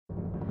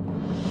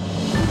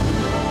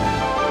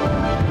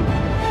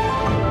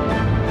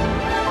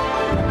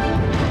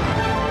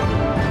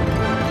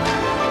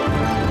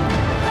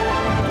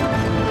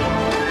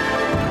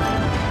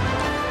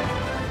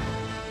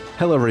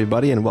Hello,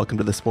 everybody, and welcome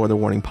to the Spoiler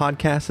Warning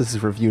Podcast. This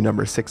is review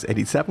number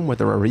 687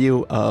 with a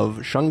review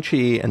of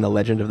Shang-Chi and the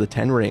Legend of the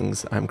Ten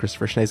Rings. I'm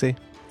Christopher Schnese.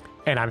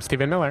 And I'm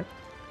Stephen Miller.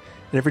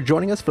 And if you're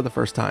joining us for the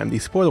first time, the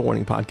Spoiler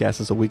Warning Podcast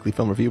is a weekly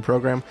film review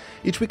program.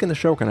 Each week in the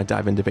show, we're going to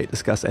dive in, debate,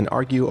 discuss, and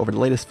argue over the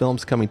latest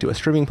films coming to a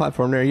streaming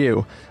platform near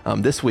you.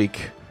 This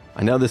week,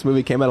 I know this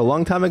movie came out a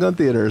long time ago in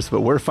theaters,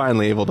 but we're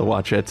finally able to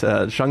watch it.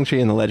 Shang-Chi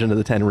and the Legend of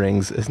the Ten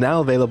Rings is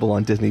now available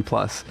on Disney+.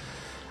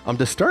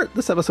 To start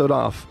this episode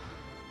off,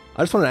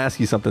 I just want to ask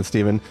you something,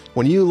 Steven.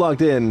 When you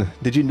logged in,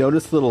 did you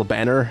notice the little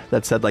banner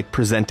that said, like,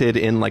 presented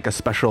in, like, a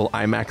special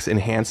IMAX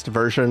enhanced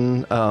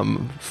version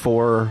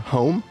for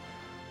home?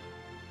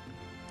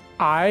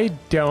 I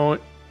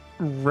don't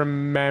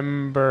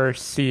remember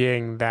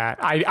seeing that.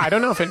 I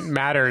don't know if it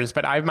matters,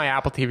 but I have my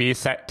Apple TV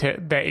set to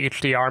the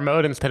HDR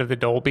mode instead of the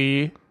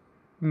Dolby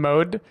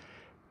mode.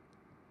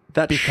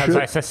 Because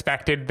I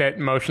suspected that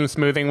motion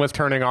smoothing was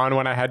turning on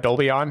when I had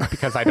Dolby on,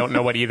 because I don't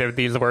know what either of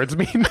these words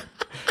mean.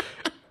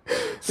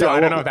 So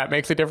I don't know if that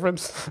makes a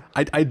difference.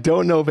 I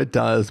don't know if it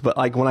does, but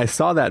like when I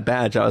saw that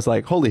badge, I was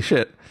like, holy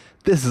shit,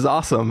 this is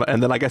awesome.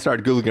 And then like I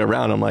started Googling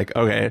around. I'm like,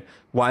 okay,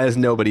 why is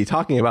nobody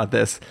talking about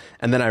this?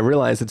 And then I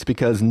realized it's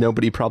because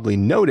nobody probably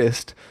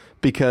noticed,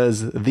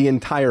 because the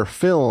entire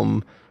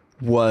film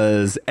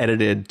was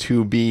edited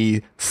to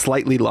be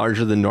slightly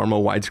larger than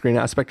normal widescreen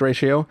aspect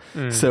ratio.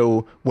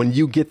 So when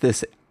you get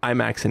this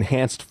IMAX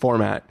enhanced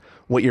format,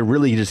 what you're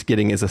really just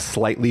getting is a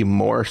slightly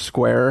more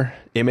square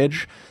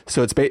image.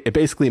 So it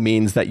basically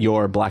means that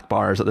your black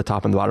bars at the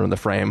top and the bottom of the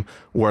frame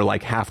were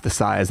like half the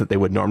size that they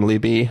would normally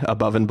be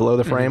above and below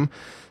the frame.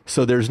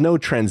 So there's no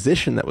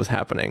transition that was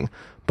happening.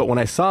 But when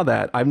I saw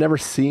that, I've never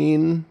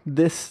seen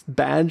this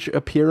badge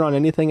appear on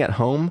anything at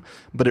home,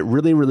 but it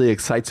really, really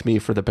excites me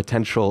for the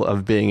potential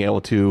of being able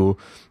to,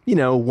 you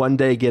know, one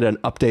day get an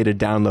updated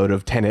download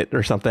of Tenet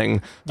or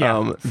something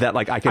that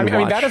like I can watch. I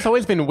mean, that has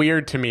always been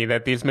weird to me,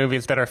 that these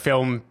movies that are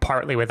filmed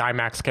partly with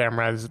IMAX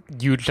cameras,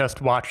 you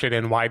just watch it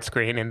in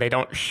widescreen and they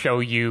don't show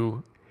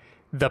you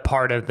the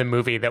part of the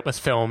movie that was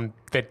filmed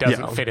that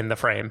doesn't fit in the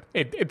frame.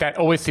 That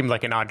always seemed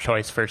like an odd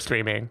choice for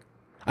streaming.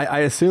 I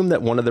assume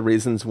that one of the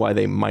reasons why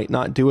they might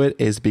not do it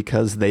is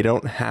because they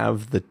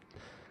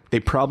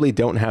probably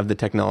don't have the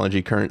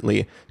technology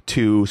currently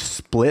to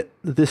split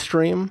the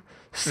stream,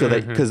 so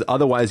that, because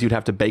otherwise you'd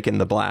have to bake in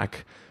the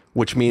black,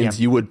 which means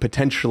you would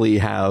potentially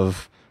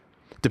have,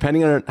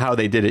 depending on how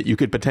they did it, you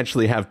could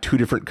potentially have two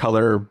different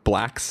color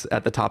blacks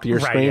at the top of your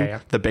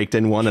screen, the baked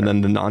in one and then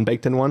the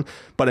non-baked in one.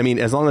 But I mean,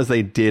 as long as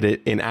they did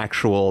it in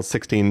actual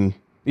 16,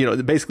 you know,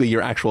 basically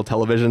your actual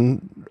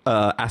television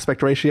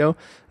aspect ratio,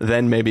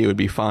 then maybe it would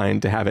be fine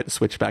to have it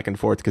switch back and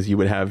forth, because you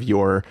would have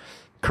your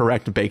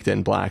correct baked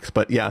in blacks.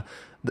 But yeah,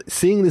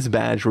 seeing this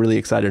badge really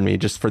excited me,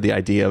 just for the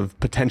idea of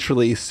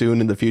potentially soon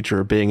in the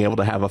future being able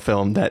to have a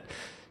film that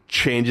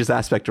changes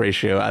aspect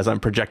ratio as I'm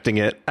projecting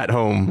it at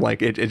home.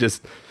 Like it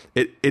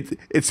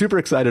super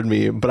excited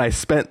me, but I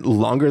spent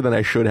longer than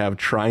I should have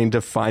trying to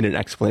find an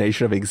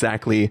explanation of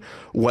exactly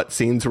what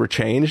scenes were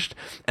changed.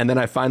 And then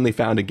I finally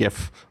found a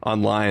GIF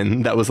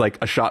online that was like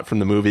a shot from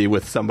the movie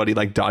with somebody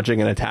like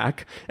dodging an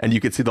attack, and you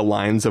could see the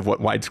lines of what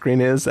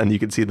widescreen is, and you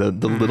could see the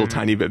little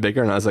tiny bit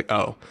bigger. And I was like,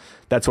 oh,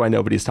 that's why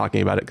nobody's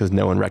talking about it, because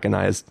no one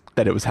recognized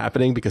that it was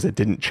happening, because it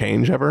didn't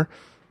change ever.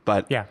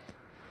 But yeah,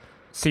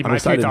 see, my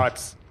two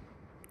thoughts.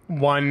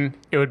 One,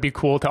 it would be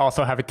cool to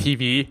also have a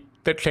TV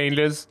that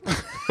changes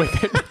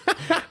with it.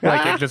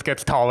 Like it just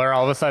gets taller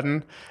all of a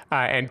sudden.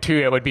 And two,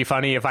 it would be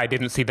funny if I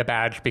didn't see the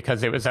badge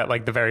because it was at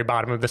like the very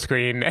bottom of the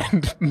screen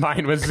and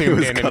mine was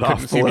zoomed in and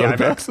couldn't see the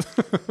IMAX.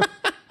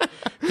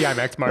 The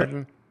IMAX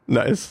margin.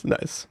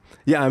 Nice.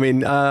 Yeah, I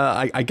mean,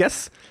 I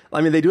guess,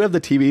 I mean, they do have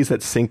the TVs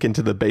that sync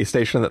into the base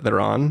station that they're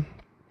on.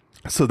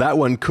 So that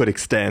one could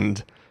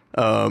extend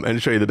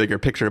and show you the bigger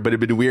picture. But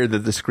it'd be weird that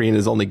the screen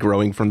is only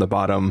growing from the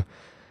bottom.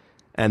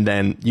 And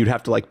then you'd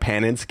have to like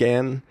pan and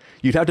scan.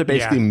 You'd have to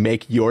basically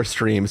make your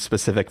stream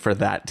specific for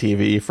that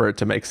TV for it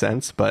to make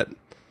sense. But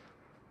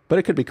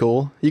it could be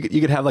cool. You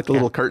could have like the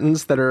little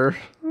curtains that are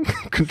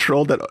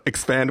controlled that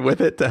expand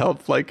with it to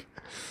help, like,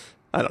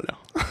 I don't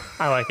know.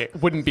 I like it.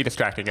 Wouldn't be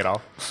distracting at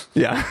all.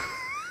 Yeah.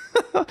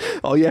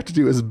 All you have to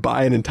do is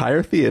buy an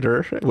entire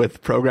theater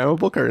with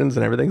programmable curtains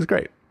and everything's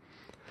great.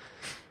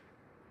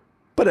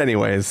 But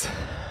anyways,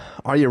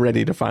 are you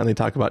ready to finally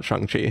talk about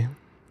Shang-Chi?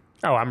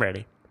 Oh, I'm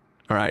ready.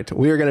 All right,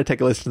 we are going to take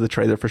a listen to the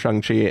trailer for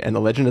Shang-Chi and the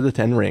Legend of the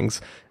Ten Rings,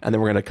 and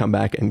then we're going to come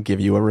back and give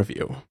you a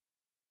review.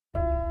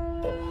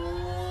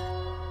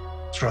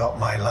 Throughout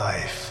my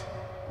life,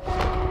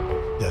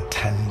 the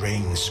Ten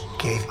Rings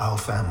gave our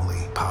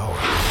family power.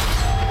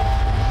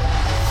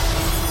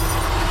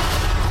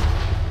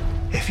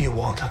 If you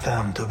want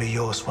them to be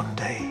yours one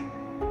day,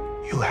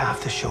 you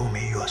have to show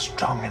me you are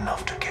strong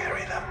enough to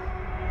carry them.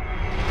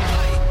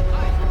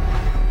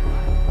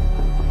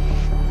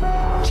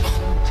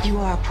 You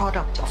are a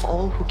product of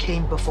all who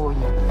came before you.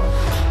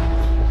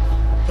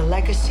 The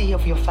legacy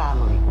of your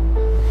family.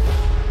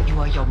 You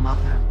are your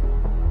mother.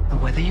 And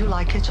whether you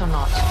like it or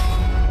not,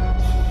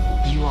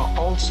 you are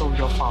also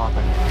your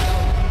father.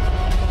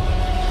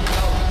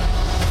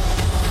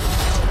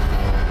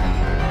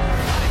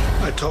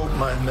 told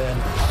my men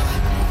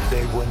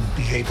they wouldn't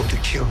be able to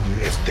kill you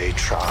if they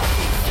tried.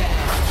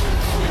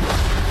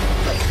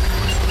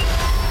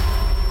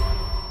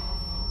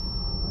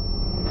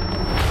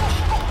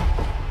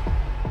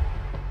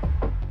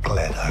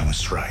 Glad I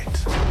was right.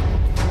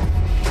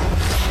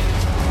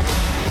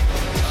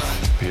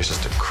 You're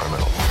just a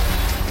criminal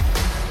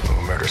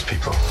who murders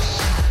people.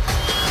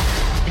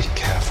 Be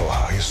careful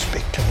how you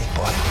speak to me,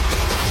 boy.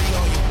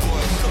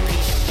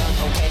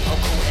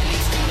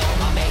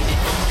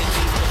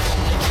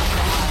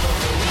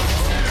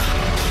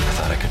 I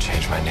thought I could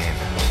change my name.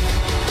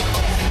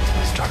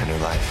 Start a new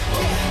life.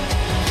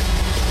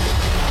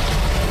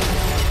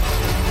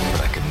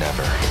 But I could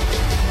never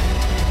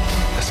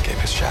escape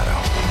his shadow.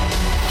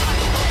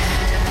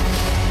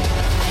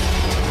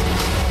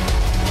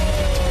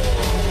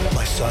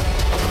 My son,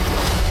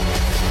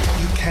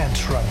 you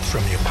can't run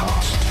from your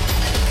past.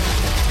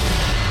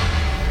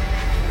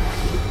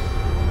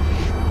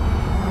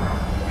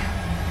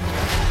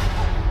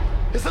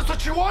 Is this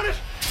what you wanted?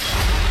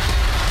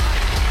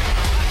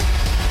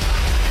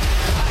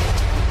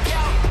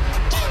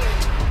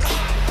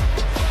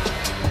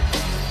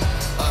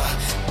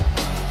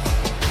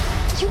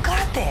 You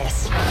got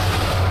this.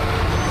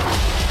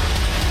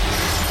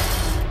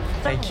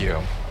 Thank you.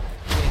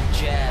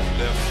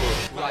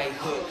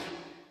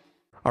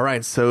 All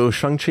right, so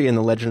Shang-Chi and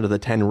the Legend of the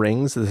Ten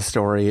Rings is the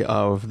story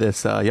of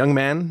this young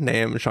man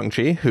named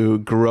Shang-Chi who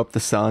grew up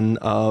the son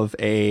of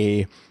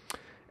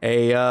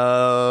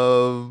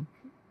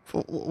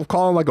we'll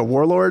call him like a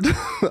warlord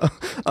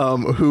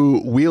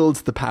who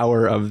wields the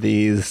power of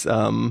these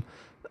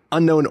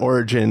unknown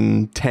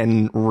origin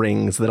 10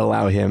 rings that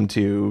allow him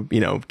to,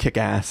 kick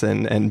ass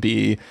and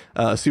be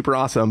super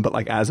awesome, but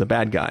like as a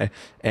bad guy.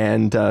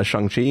 And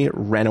Shang-Chi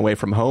ran away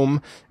from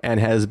home and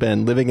has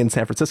been living in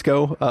San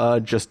Francisco,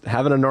 just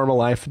having a normal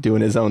life,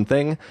 doing his own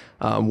thing,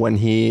 when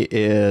he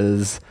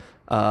is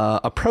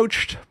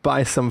approached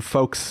by some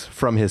folks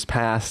from his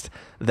past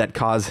that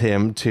cause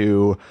him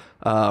to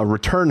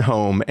return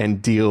home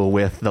and deal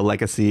with the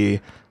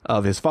legacy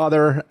of his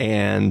father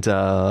and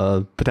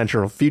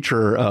potential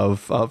future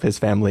of his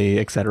family,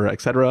 et cetera,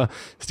 et cetera.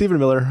 Stephen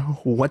Miller,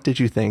 what did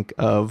you think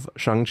of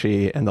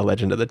Shang-Chi and the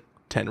Legend of the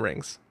Ten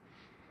Rings?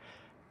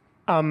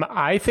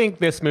 I think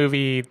this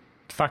movie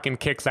fucking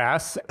kicks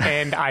ass,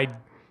 and I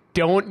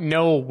don't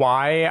know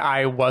why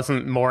I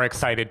wasn't more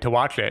excited to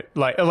watch it.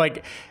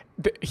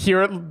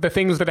 Here are the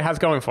things that it has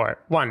going for it.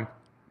 One,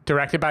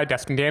 directed by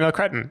Destin Daniel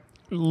Cretton.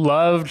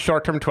 Loved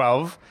Short Term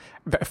 12.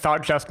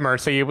 Thought Just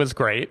Mercy was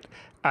great.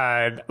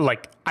 I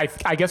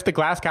guess The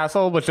Glass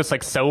Castle was just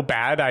so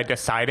bad I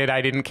decided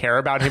I didn't care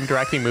about him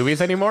directing movies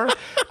anymore.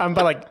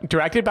 But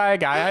directed by a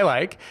guy I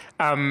like.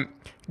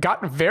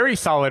 Got very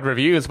solid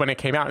reviews when it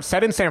came out.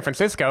 Set in San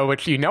Francisco,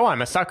 which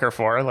I'm a sucker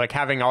for,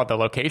 having all the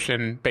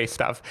location-based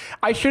stuff.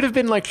 I should have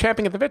been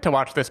champing at the bit to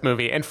watch this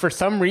movie, and for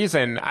some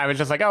reason, I was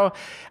just oh,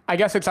 I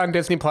guess it's on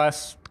Disney+.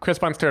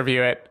 Chris wants to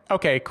review it.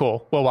 Okay,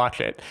 cool. We'll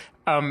watch it.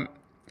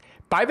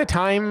 By the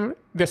time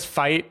this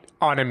fight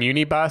on a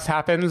Munibus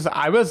happens,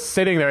 I was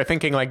sitting there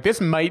thinking this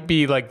might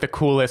be the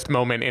coolest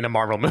moment in a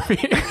Marvel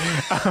movie.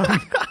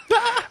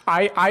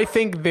 I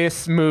think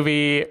this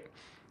movie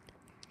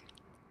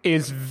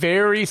is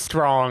very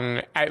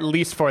strong, at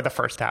least for the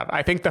first half.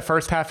 I think the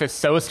first half is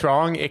so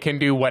strong, it can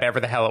do whatever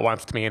the hell it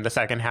wants to me in the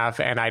second half,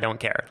 and I don't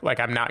care.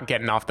 I'm not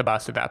getting off the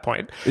bus at that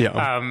point.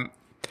 Yeah.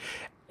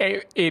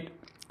 It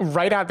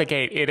right out the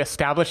gate, it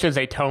establishes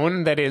a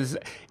tone that is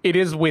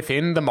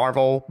within the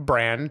Marvel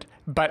brand,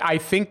 but I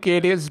think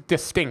it is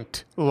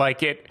distinct.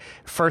 It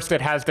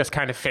has this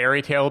kind of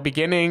fairy tale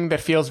beginning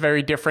that feels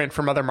very different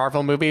from other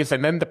Marvel movies,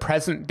 and then the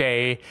present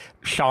day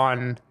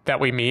Sean that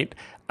we meet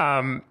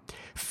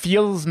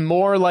feels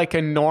more like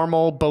a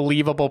normal,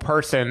 believable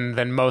person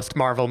than most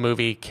Marvel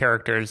movie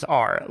characters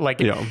are.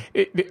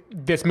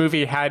 This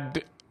movie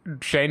had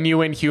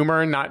genuine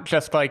humor, not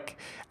just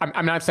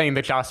I'm not saying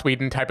the Joss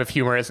Whedon type of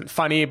humor isn't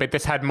funny, but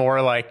this had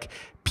more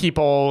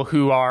people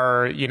who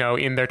are,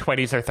 in their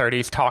 20s or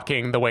 30s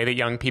talking the way that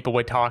young people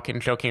would talk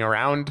and joking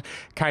around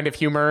kind of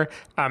humor.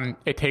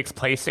 It takes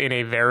place in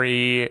a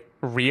very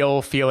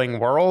real feeling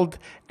world,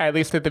 at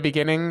least at the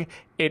beginning.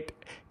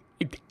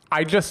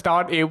 I just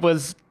thought it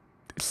was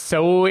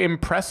so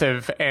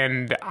impressive,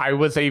 and I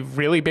was a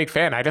really big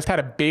fan. I just had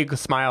a big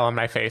smile on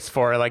my face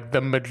for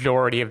the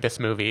majority of this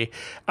movie,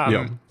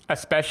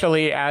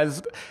 especially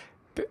as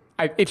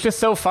it's just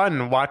so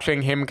fun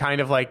watching him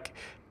kind of I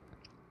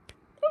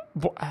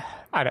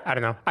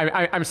don't know.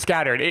 I'm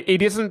scattered.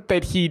 It isn't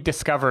that he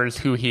discovers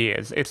who he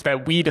is. It's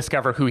that we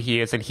discover who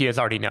he is, and he is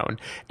already known.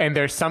 And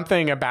there's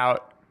something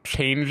about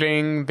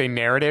changing the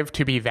narrative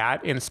to be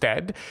that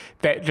instead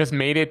that just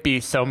made it be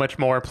so much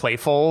more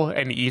playful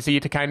and easy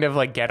to kind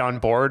of get on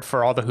board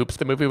for all the hoops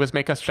the movie was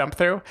make us jump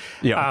through.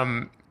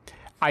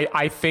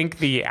 I think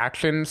the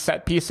action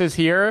set pieces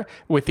here,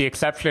 with the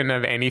exception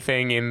of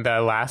anything in the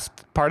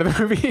last part of the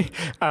movie,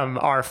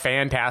 are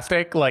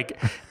fantastic.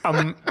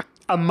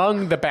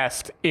 Among the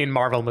best in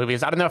Marvel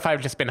movies. I don't know if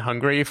I've just been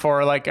hungry for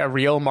a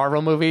real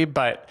Marvel movie,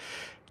 but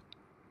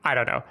I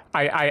don't know.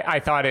 I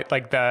thought it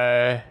like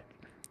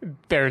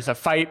there's a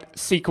fight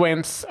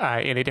sequence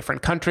in a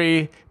different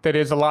country that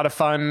is a lot of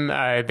fun.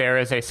 There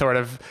is a sort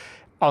of,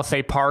 I'll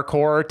say,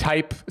 parkour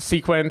type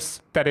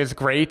sequence that is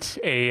great.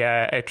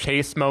 A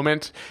chase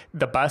moment.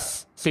 The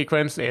bus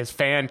sequence is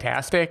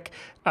fantastic.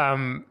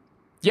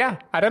 Yeah,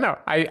 I don't know.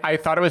 I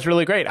thought it was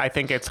really great. I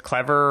think it's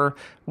clever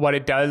what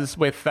it does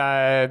with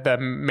the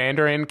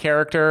Mandarin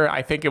character.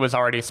 I think it was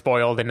already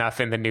spoiled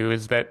enough in the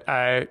news that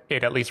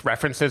it at least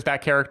references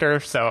that character,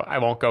 so I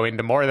won't go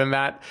into more than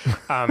that.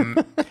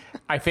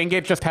 I think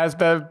it just has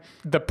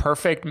the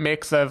perfect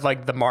mix of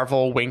like the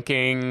Marvel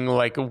winking,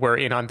 like we're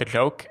in on the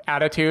joke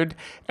attitude,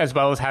 as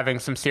well as having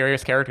some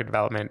serious character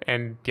development.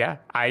 And yeah,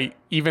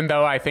 even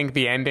though I think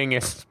the ending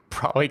is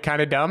probably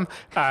kind of dumb,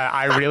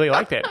 I really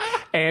liked it.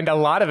 And a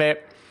lot of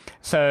it,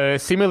 so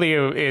Simu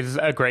Liu is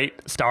a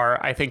great star.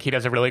 I think he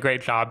does a really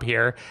great job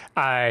here.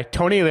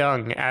 Tony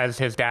Leung as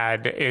his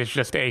dad is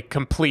just a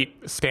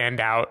complete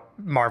standout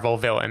Marvel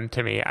villain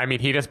to me. I mean,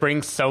 he just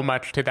brings so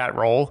much to that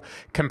role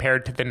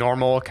compared to the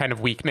normal kind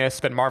of weakness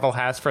that Marvel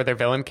has for their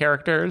villain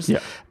characters. Yeah.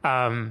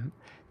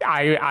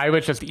 I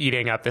was just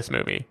eating up this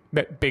movie.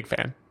 Big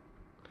fan.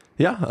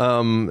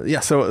 Yeah.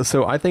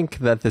 So I think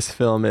that this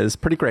film is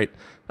pretty great.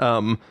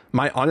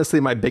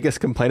 My biggest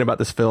complaint about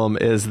this film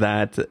is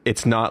that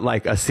it's not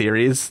like a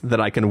series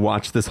that I can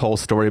watch this whole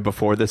story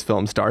before this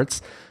film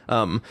starts.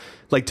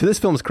 Like, to this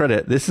film's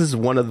credit, this is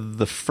one of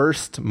the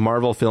first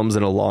Marvel films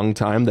in a long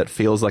time that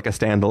feels like a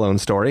standalone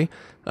story,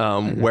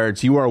 where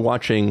you are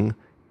watching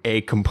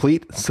a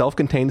complete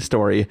self-contained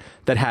story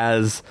that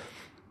has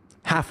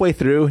halfway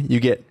through, you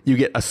get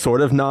a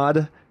sort of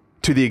nod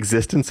to the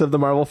existence of the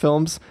Marvel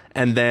films,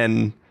 and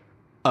then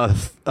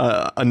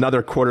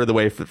another quarter of the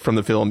way from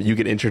the film, you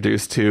get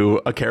introduced to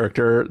a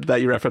character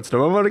that you referenced a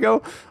moment ago,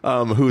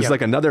 who's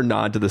like another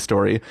nod to the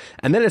story.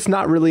 And then it's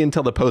not really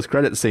until the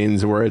post-credit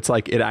scenes where it's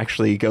like, it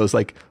actually goes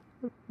like,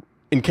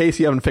 in case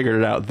you haven't figured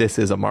it out, this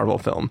is a Marvel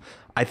film.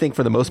 I think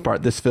for the most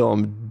part, this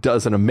film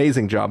does an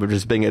amazing job of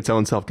just being its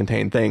own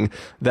self-contained thing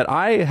that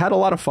I had a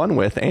lot of fun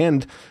with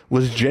and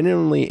was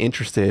genuinely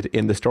interested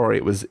in the story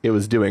it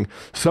was doing.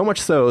 So much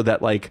so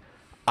that like,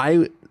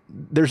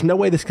 there's no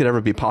way this could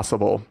ever be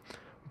possible.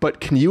 But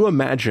can you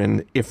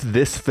imagine if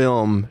this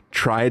film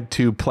tried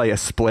to play a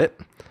split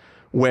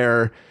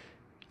where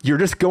you're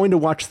just going to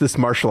watch this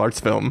martial arts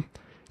film,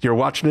 you're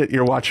watching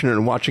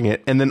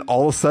it, and then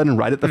all of a sudden,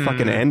 right at the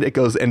fucking end, it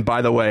goes, and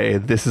by the way,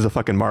 this is a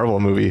fucking Marvel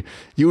movie.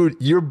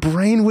 Your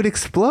brain would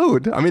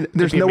explode. I mean,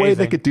 there's no way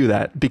they could do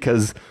that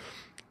because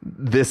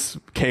this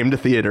came to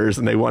theaters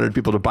and they wanted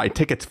people to buy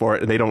tickets for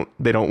it, and they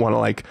don't want to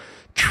like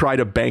try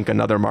to bank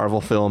another Marvel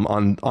film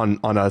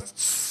on a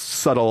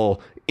subtle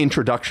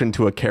introduction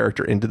to a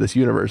character into this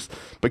universe.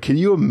 But can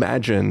you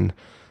imagine,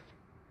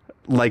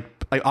 like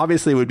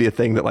obviously it would be a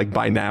thing that like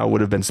by now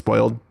would have been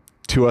spoiled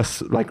to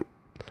us. Like,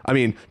 I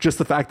mean, just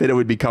the fact that it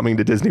would be coming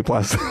to Disney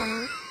Plus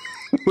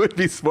would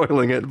be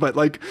spoiling it. But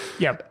like,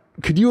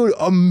 could you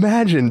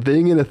imagine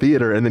being in a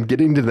theater and then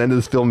getting to the end of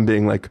this film and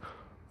being like,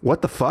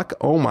 what the fuck?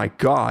 Oh my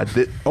God.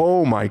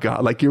 Oh my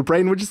God. Like, your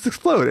brain would just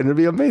explode and it'd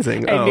be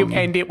amazing.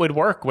 And it would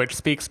work, which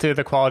speaks to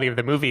the quality of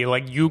the movie.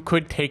 Like, you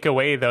could take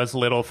away those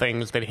little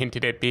things that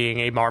hinted at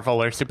being a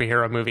Marvel or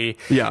superhero movie.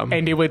 Yeah.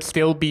 And it would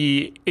still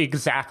be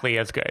exactly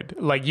as good.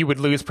 Like, you would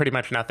lose pretty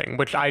much nothing,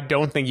 which I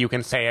don't think you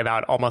can say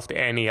about almost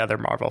any other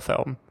Marvel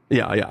film.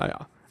 Yeah.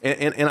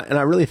 And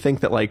I really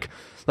think that like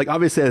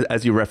obviously,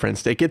 as you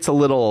referenced, it gets a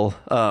little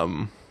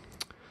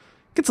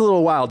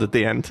wild at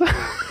the end.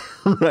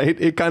 Right,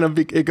 it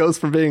goes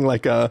from being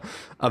like a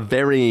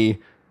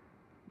very,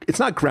 it's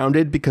not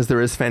grounded because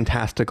there is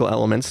fantastical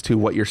elements to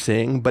what you're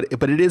seeing, but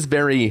it is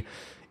very,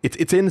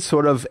 it's in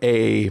sort of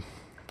a,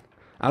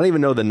 I don't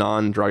even know the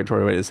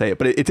non-derogatory way to say it,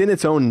 but it's in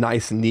its own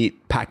nice,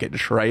 neat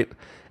package, right?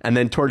 And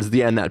then towards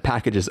the end, that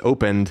package is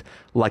opened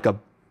like a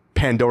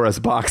Pandora's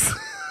box,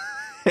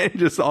 and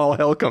just all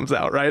hell comes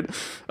out, right?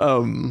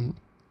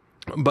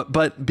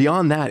 But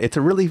beyond that, it's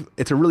a really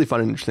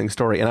fun and interesting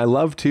story, and I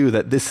love too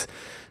that this.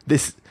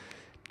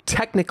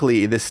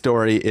 Technically, this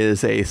story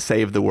is a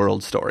save the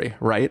world story,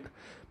 right?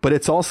 But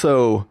it's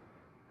also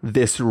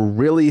this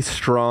really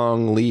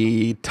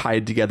strongly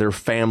tied together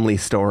family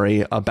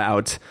story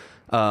about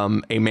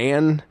a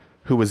man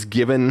who was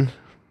given,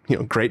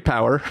 great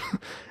power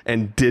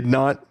and did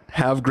not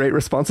have great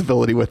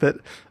responsibility with it,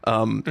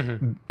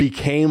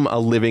 became a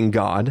living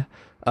god.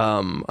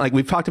 Like,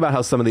 we've talked about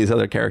how some of these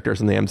other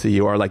characters in the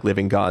MCU are like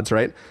living gods,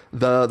 right?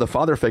 The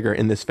father figure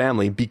in this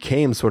family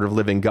became sort of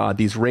living god.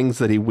 These rings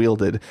that he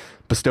wielded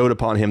bestowed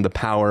upon him the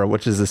power,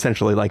 which is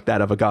essentially like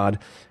that of a god,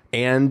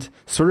 and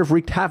sort of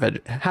wreaked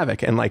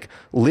havoc and like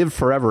lived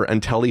forever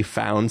until he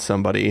found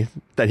somebody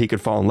that he could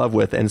fall in love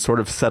with and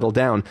sort of settle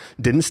down.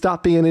 Didn't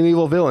stop being an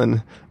evil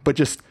villain, but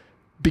just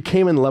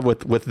became in love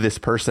with this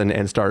person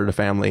and started a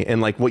family.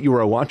 And like what you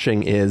were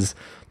watching is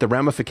the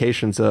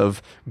ramifications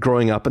of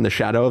growing up in the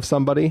shadow of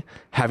somebody,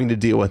 having to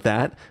deal with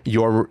that,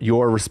 your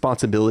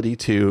responsibility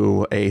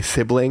to a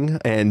sibling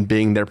and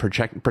being their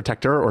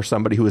protector, or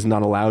somebody who is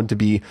not allowed to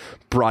be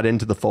brought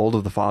into the fold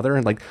of the father.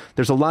 And like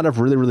there's a lot of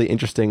really, really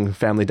interesting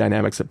family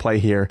dynamics at play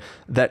here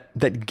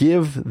that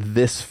give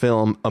this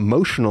film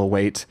emotional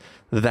weight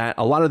that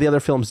a lot of the other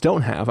films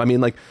don't have. I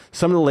mean, like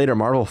some of the later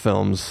Marvel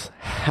films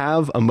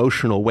have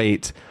emotional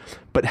weight,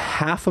 but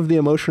half of the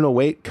emotional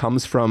weight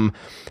comes from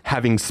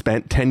having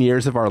spent 10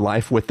 years of our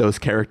life with those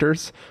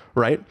characters,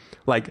 right?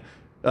 Like,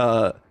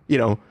 you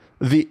know,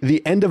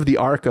 the end of the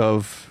arc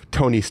of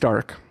Tony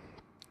Stark,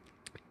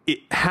 it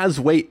has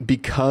weight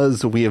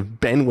because we have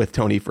been with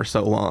Tony for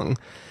so long.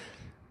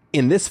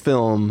 In this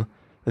film,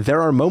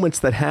 there are moments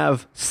that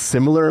have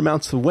similar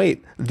amounts of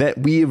weight that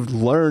we've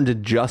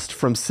learned just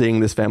from seeing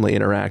this family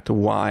interact,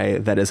 why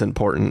that is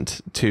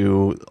important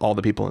to all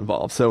the people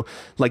involved. So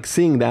like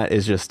seeing that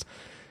is just,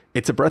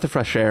 it's a breath of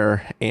fresh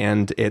air,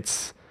 and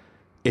it's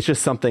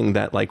just something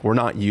that like we're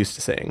not used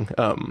to seeing.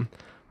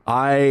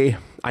 I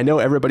know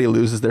everybody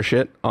loses their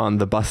shit on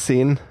the bus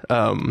scene.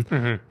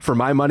 For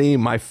my money,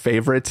 my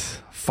favorite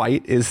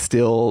fight is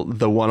still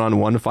the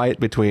one-on-one fight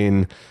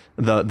between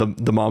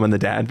the mom and the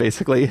dad,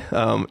 basically,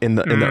 in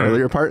the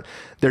earlier part.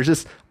 There's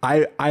just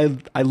I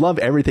love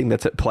everything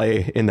that's at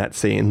play in that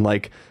scene.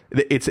 Like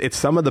it's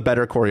some of the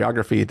better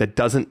choreography that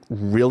doesn't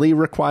really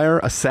require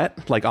a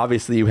set. Like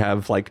obviously you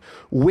have like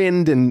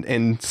wind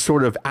and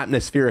sort of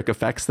atmospheric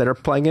effects that are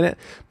playing in it,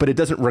 but it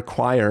doesn't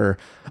require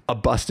a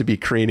bus to be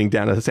careening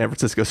down a San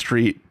Francisco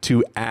street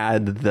to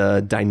add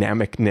the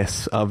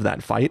dynamicness of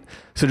that fight.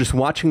 So just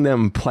watching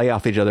them play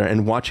off each other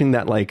and watching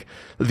that, like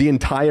the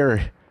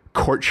entire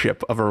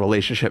courtship of a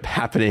relationship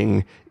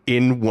happening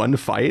in one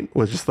fight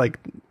was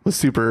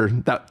super,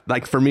 that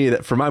like for me,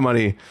 that for my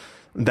money,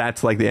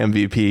 that's like the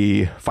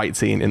MVP fight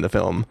scene in the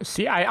film.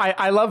 See,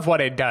 I love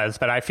what it does,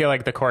 but I feel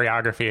like the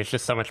choreography is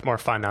just so much more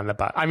fun on the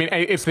bus. I mean,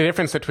 it's the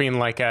difference between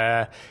like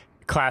a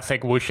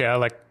classic wuxia,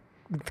 like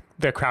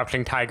the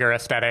Crouching Tiger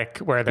aesthetic,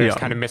 where there's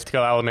kind of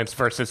mystical elements,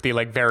 versus the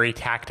like very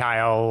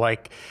tactile,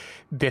 like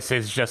this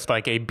is just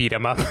like a beat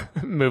 'em up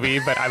movie,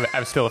 but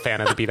I'm still a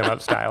fan of the beat 'em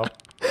up style.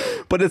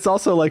 But it's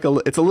also like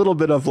it's a little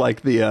bit of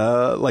like the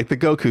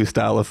Goku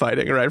style of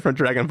fighting, right, from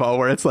Dragon Ball,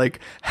 where it's like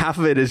half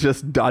of it is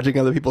just dodging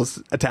other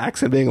people's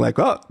attacks and being like,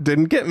 oh,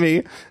 didn't get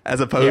me,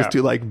 as opposed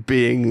to like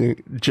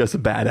being just a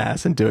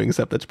badass and doing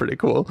stuff that's pretty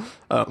cool.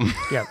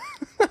 Yeah.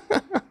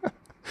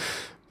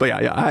 But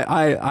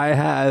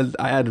I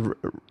had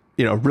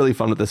you know, really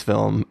fun with this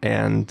film,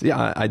 and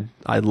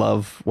I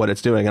love what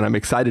it's doing, and I'm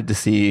excited to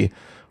see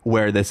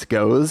where this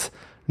goes.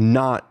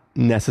 Not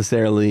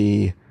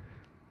necessarily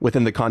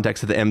within the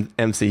context of the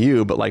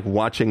MCU, but like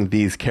watching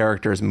these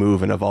characters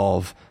move and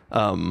evolve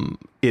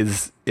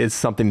is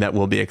something that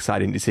will be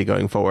exciting to see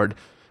going forward.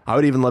 I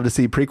would even love to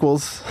see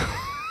prequels.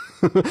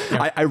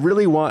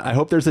 I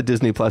hope there's a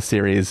Disney Plus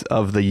series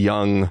of the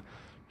young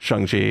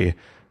Shang-Chi.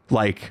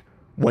 Like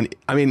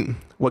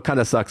what kind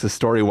of sucks is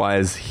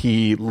story-wise,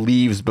 he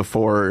leaves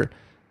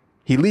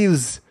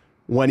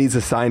when he's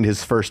assigned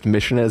his first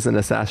mission as an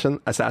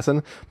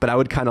assassin. But I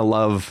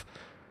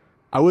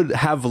would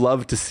have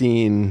loved to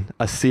seen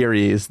a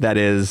series that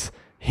is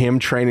him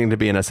training to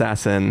be an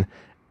assassin,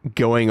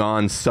 going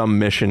on some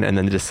mission, and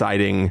then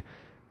deciding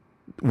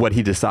what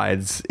he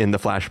decides in the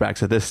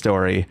flashbacks of this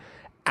story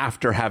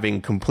after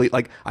having complete,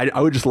 like,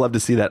 I would just love to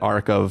see that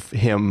arc of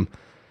him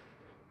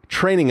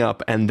training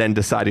up and then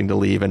deciding to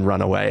leave and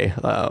run away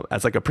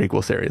as like a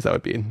prequel series. That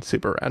would be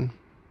super rad.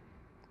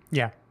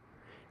 Yeah.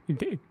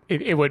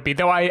 It would be,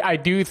 though I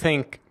do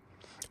think,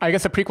 I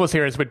guess a prequel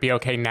series would be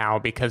okay now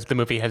because the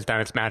movie has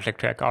done its magic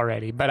trick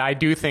already. But I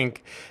do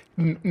think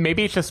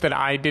maybe it's just that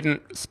I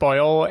didn't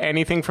spoil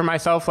anything for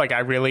myself. Like I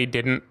really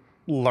didn't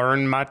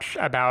learn much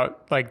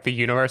about like the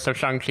universe of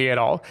Shang-Chi at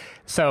all.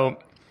 So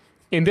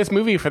in this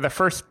movie, for the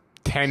first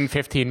 10,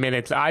 15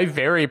 minutes, I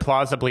very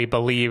plausibly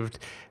believed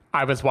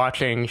I was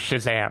watching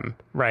Shazam,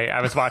 right?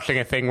 I was watching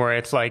a thing where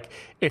it's like,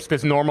 it's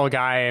this normal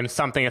guy and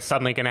something is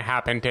suddenly going to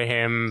happen to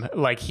him.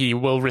 Like he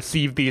will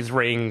receive these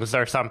rings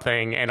or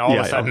something, and all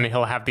of a sudden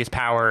he'll have these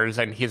powers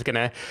and he's going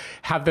to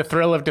have the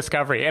thrill of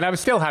discovery. And I was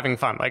still having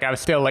fun. Like I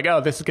was still like,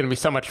 oh, this is going to be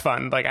so much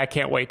fun. Like I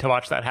can't wait to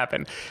watch that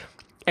happen.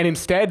 And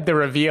instead the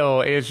reveal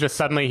is just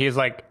suddenly he's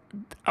like,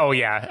 oh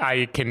yeah,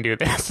 I can do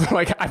this.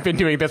 Like I've been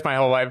doing this my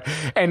whole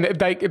life.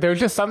 And like, there's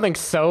just something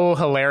so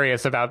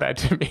hilarious about that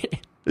to me.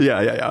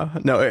 Yeah.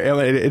 No,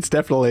 it's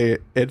definitely,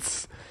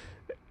 that's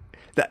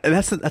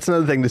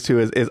another thing too,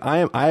 is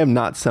I am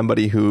not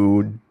somebody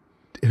who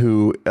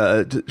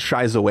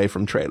shies away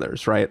from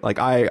trailers, right? Like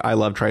I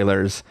love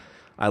trailers.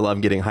 I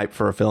love getting hyped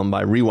for a film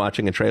by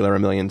rewatching a trailer a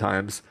million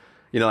times.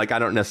 You know, like I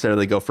don't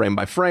necessarily go frame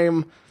by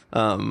frame.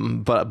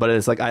 But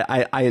it's like,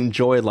 I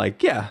enjoy,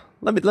 like, yeah,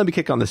 let me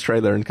kick on this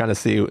trailer and kind of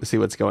see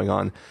what's going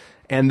on.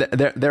 And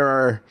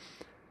there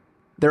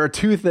are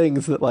two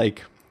things that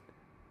like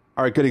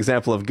are a good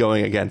example of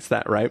going against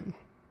that, right?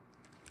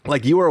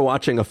 like you are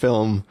watching a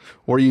film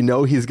where you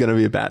know he's going to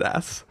be a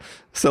badass.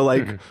 So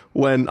like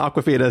when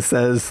Awkwafina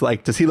says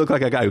like, does he look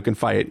like a guy who can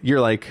fight?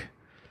 You're like,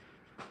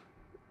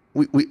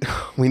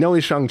 we know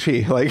he's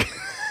Shang-Chi. Like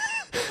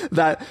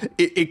that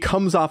it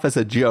comes off as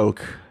a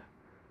joke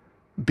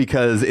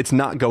because it's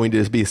not going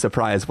to be a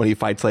surprise when he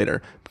fights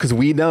later. Because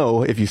we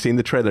know, if you've seen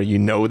the trailer, you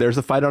know there's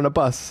a fight on a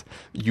bus.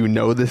 You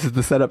know this is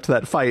the setup to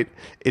that fight.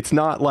 It's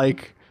not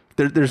like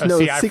there's no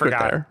secret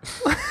there.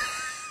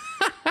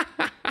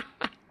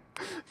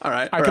 All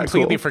right. I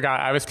completely forgot.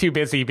 I was too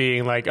busy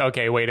being like,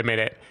 okay, wait a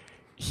minute.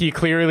 He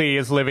clearly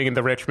is living in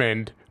the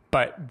Richmond,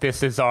 but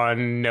this is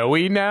on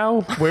Noe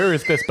now? Where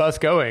is this bus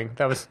going?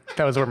 That was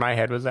where my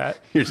head was at.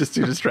 You're just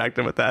too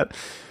distracted with that.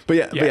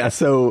 But yeah.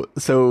 So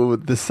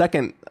the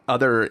second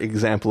other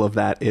example of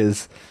that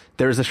is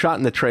there's a shot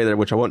in the trailer,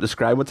 which I won't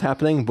describe what's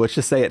happening, but let's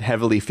just say it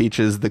heavily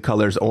features the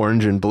colors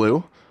orange and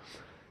blue.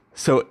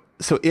 So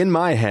in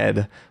my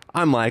head,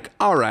 I'm like,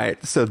 all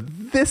right, so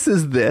this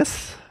is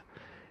this.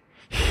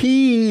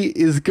 He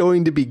is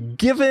going to be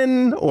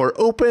given or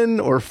open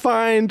or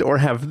find or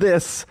have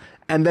this,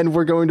 and then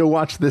we're going to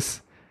watch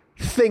this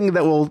thing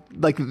that will,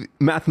 like,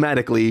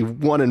 mathematically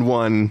 1 and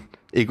 1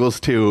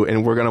 equals 2,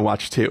 and we're going to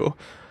watch 2.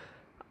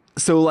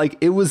 So like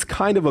it was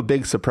kind of a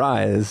big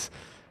surprise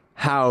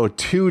how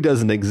 2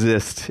 doesn't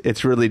exist.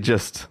 It's really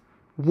just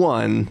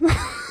 1.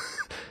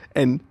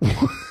 And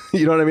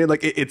you know what I mean?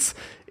 Like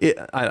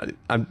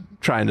I'm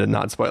trying to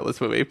not spoil this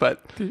movie,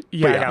 but I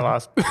got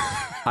lost.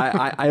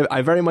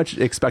 I very much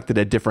expected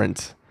a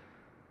different.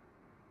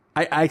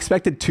 I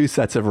expected 2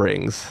 sets of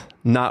rings,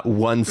 not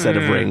 1 set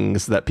of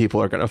rings that people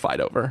are going to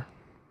fight over.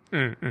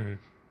 So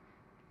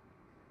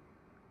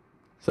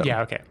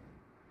yeah, okay.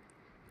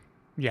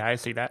 Yeah, I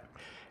see that.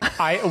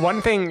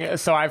 One thing.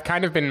 So I've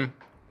kind of been.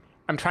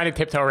 I'm trying to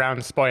tiptoe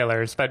around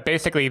spoilers, but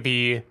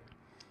basically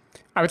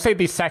I would say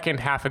the second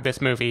half of this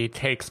movie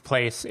takes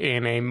place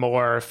in a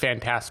more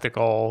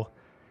fantastical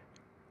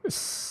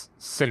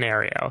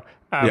scenario.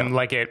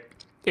 Like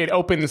it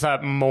opens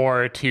up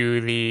more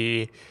to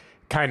the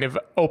kind of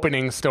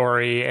opening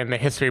story and the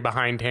history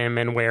behind him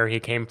and where he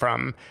came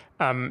from,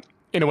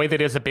 in a way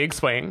that is a big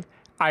swing.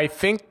 I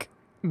think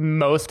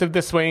most of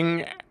the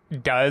swing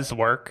does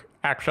work,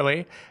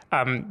 actually.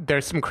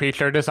 There's some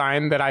creature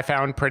design that I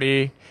found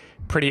pretty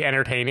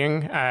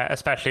entertaining,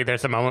 especially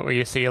there's a moment where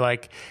you see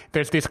like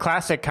there's these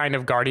classic kind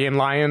of guardian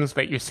lions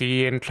that you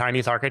see in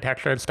Chinese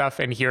architecture and stuff,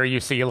 and here you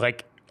see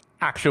like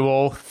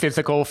actual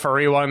physical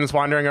furry ones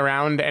wandering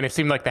around, and it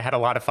seemed like they had a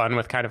lot of fun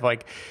with kind of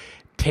like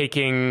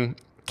taking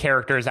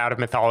characters out of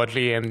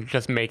mythology and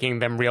just making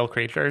them real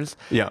creatures.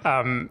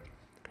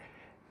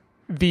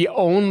 The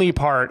only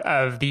part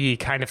of the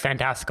kind of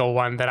fantastical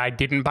one that I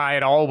didn't buy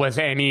at all was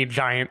any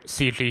giant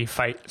CG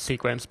fight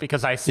sequence,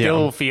 because I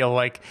still feel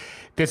like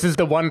this is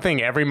the one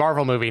thing every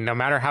Marvel movie, no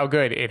matter how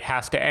good, it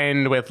has to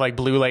end with like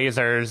blue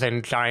lasers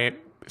and giant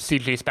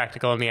CG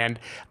spectacle in the end.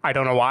 I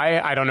don't know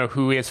why. I don't know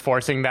who is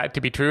forcing that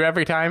to be true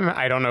every time.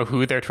 I don't know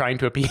who they're trying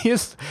to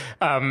appease.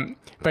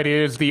 But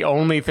it is the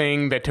only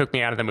thing that took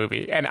me out of the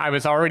movie. And I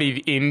was already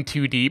in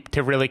too deep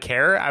to really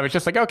care. I was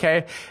just like,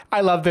 okay,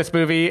 I love this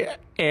movie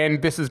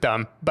and this is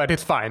dumb, but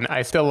it's fine.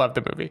 I still love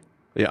the movie.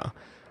 Yeah.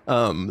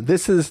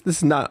 This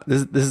is not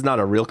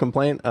a real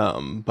complaint.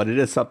 But it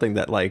is something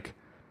that like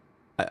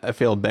I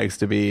feel begs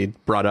to be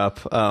brought up.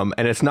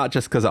 And it's not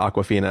just because of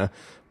Awkwafina,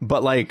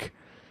 but like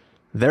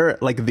there,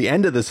 like the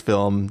end of this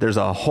film, there's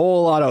a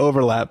whole lot of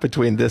overlap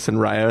between this and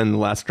Raya and the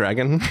Last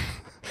Dragon.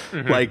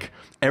 Like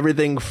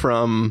everything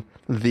from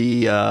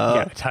the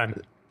a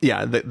ton.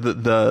 Yeah,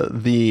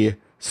 the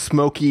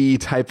smoky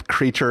type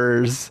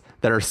creatures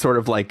that are sort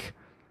of like,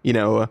 you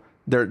know,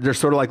 they're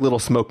sort of like little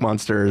smoke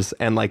monsters,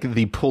 and like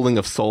the pulling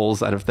of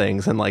souls out of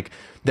things, and like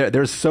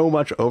there's so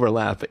much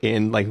overlap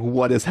in like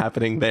what is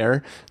happening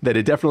there that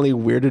it definitely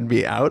weirded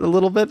me out a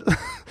little bit.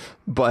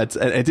 But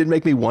it did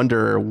make me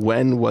wonder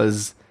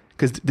because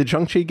did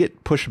Shang-Chi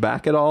get pushed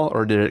back at all,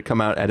 or did it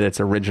come out at its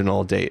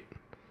original date?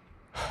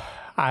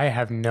 I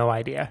have no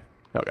idea.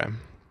 Okay.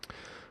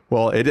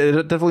 Well, it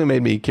definitely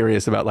made me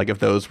curious about like if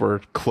those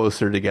were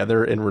closer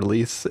together in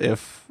release,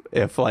 if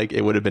like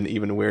it would have been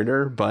even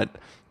weirder, but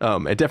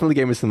it definitely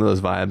gave me some of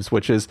those vibes,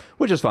 which is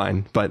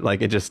fine, but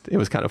like it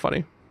was kind of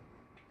funny.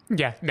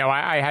 Yeah, no,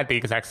 I had the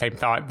exact same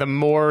thought. The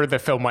more the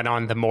film went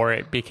on, the more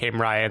it became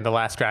Raya and the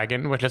Last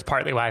Dragon, which is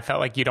partly why I felt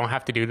like you don't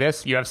have to do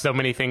this. You have so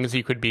many things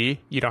you could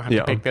be. You don't have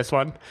to pick this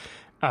one.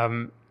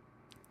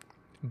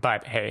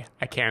 But hey,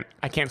 I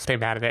can't stay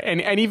mad at it.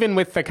 And even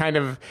with the kind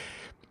of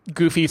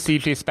goofy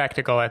CG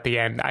spectacle at the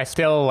end, I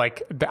still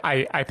like.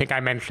 I think I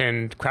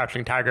mentioned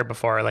Crouching Tiger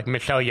before. Like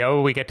Michelle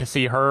Yeoh, we get to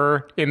see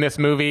her in this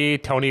movie.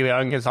 Tony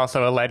Leung is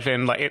also a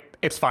legend. Like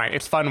it's fine.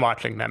 It's fun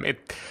watching them.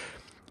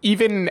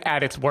 Even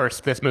at its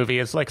worst, this movie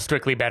is like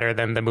strictly better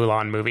than the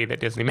Mulan movie that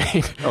Disney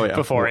made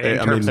before,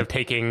 in terms of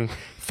taking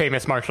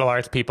famous martial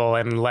arts people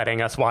and letting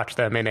us watch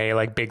them in a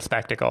like big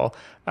spectacle.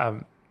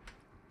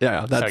 That's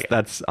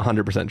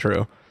 100%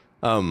 true.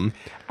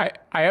 I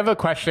have a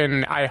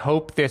question. I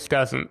hope this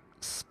doesn't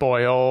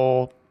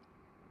spoil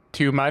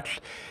too much.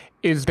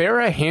 Is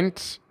there a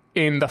hint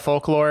in the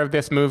folklore of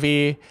this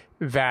movie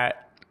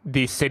that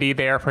the city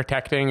they are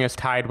protecting is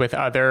tied with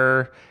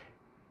other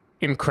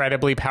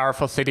incredibly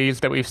powerful cities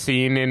that we've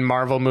seen in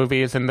Marvel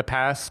movies in the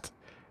past?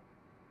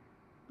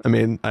 I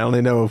mean, I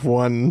only know of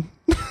one.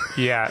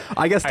 Yeah.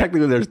 I guess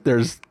technically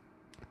this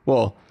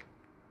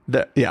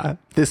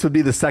would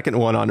be the second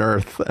one on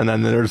Earth, and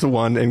then there's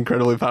one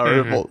incredibly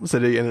powerful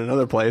city in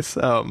another place.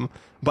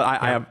 But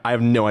I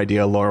have no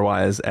idea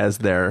lore-wise as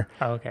their...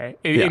 Okay.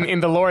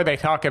 In the lore, they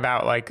talk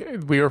about, like,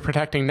 we were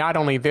protecting not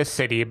only this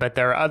city, but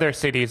there are other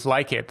cities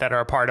like it that are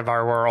a part of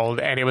our world.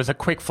 And it was a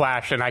quick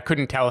flash, and I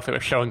couldn't tell if it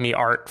was showing me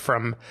art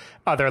from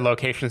other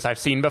locations I've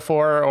seen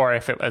before, or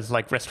if it was,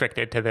 like,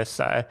 restricted to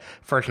this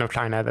version of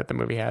China that the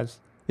movie has.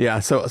 Yeah,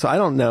 so I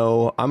don't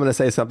know. I'm going to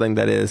say something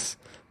that is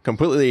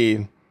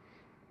completely...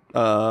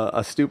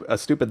 a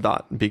stupid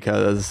thought,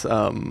 because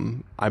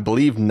I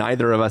believe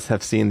neither of us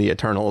have seen the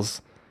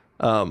Eternals,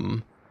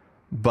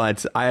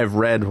 but I have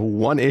read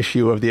one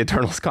issue of the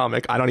Eternals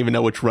comic. I don't even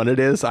know which run it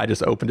is. I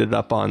just opened it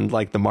up on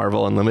like the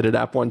Marvel Unlimited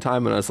app one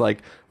time, and I was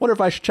like, wonder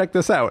if I should check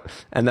this out.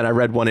 And then I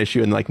read one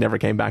issue and like never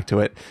came back to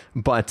it.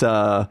 But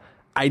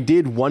I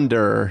did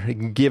wonder,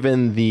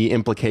 given the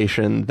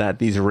implication that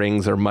these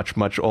rings are much,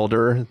 much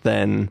older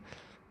than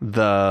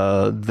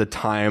the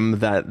time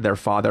that their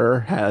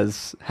father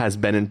has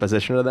been in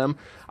possession of them,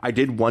 I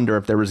did wonder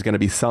if there was going to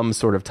be some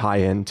sort of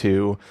tie-in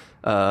to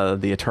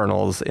the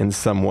Eternals in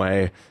some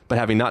way. But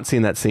having not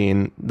seen that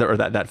scene or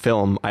that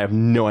film, I have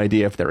no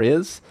idea if there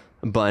is.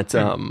 But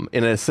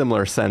in a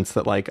similar sense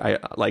that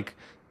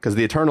because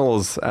the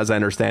Eternals, as I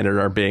understand it,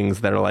 are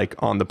beings that are like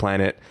on the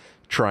planet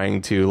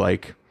trying to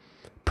like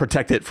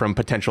protect it from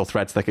potential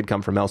threats that could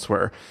come from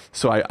elsewhere.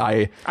 So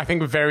I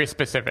think very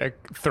specific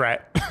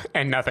threat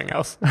and nothing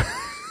else.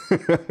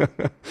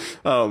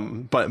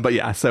 But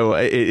yeah, so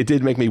it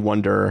did make me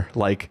wonder,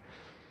 like,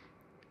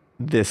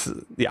 this.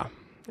 Yeah,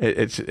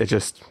 it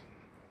just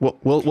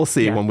we'll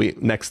see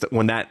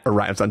when that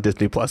arrives on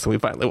Disney Plus and we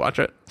finally watch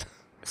it.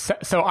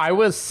 So I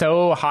was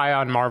so high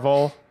on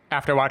Marvel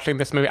after watching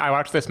this movie. I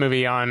watched this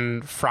movie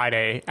on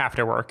Friday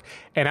after work,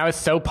 and I was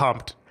so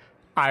pumped.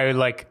 I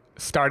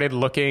started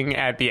looking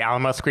at the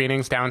Alamo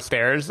screenings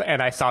downstairs,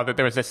 and I saw that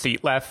there was a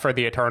seat left for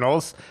the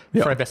Eternals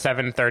for the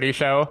 7:30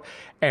 show,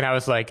 and I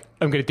was like,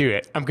 I'm gonna do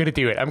it. I'm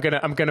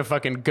gonna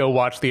fucking go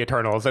watch the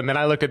Eternals. And then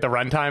I looked at the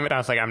runtime, and I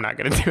was like, I'm not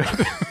gonna do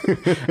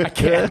it. I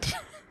can't.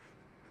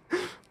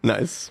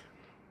 Nice.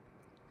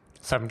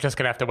 So I'm just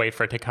gonna have to wait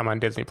for it to come on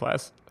Disney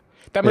Plus.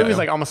 That movie's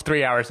like almost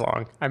 3 hours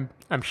long.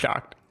 I'm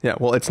shocked. Yeah,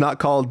 well, it's not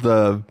called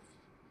the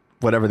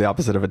whatever the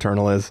opposite of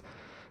Eternal is.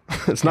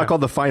 It's not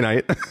called the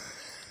Finite.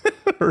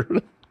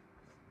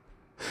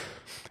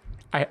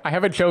 I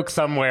have a joke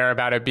somewhere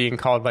about it being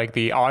called like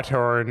the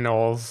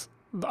Auteurs,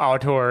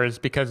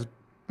 because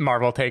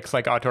Marvel takes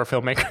like auteur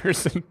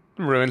filmmakers and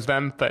ruins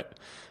them, but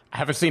I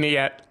haven't seen it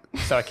yet,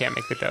 so I can't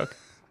make the joke.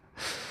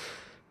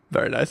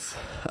 Very nice.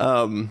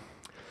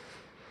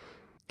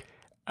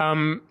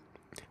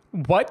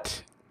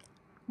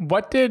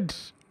 What did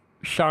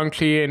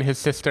Shang-Chi and his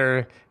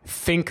sister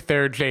think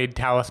their jade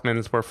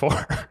talismans were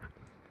for?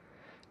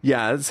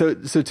 Yeah, so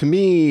to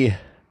me,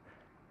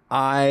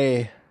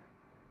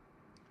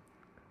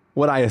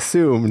 what I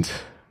assumed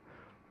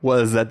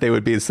was that they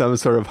would be some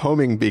sort of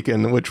homing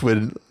beacon, which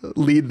would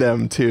lead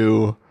them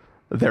to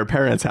their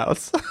parents'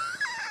 house.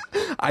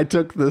 I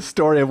took the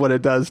story of what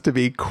it does to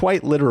be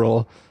quite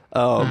literal,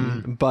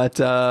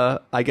 but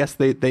I guess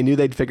they knew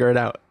they'd figure it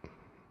out.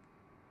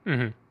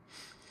 Mm-hmm.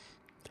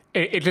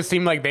 It just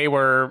seemed like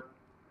they're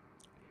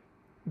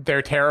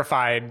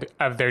terrified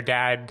of their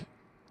dad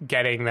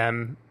getting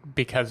them,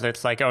 because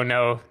it's like, oh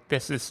no,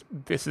 this is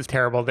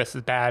terrible, this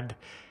is bad.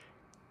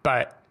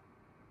 But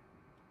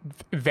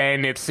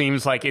then it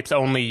seems like its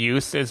only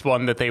use is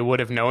one that they would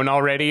have known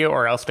already,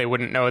 or else they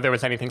wouldn't know there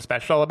was anything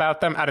special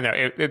about them. I don't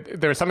know.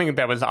 There was something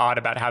that was odd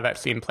about how that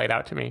scene played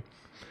out to me.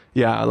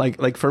 Yeah,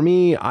 like for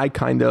me, I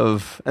kind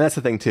of, and that's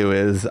the thing too,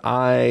 is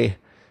I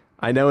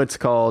know it's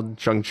called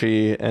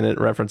Shang-Chi and it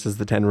references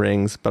the 10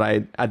 rings,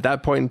 but at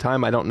that point in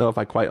time, I don't know if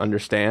I quite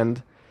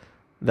understand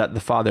that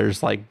the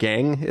father's like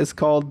gang is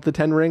called the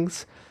 10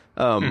 rings.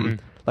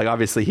 Like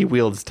obviously he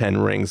wields 10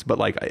 rings, but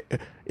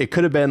like it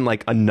could have been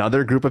like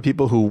another group of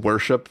people who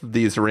worship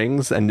these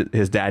rings, and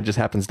his dad just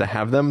happens to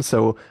have them.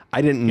 So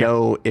I didn't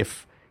know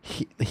if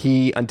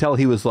he until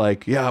he was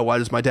like, yeah, why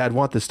does my dad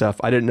want this stuff?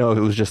 I didn't know if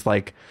it was just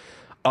like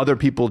other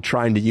people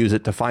trying to use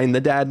it to find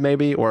the dad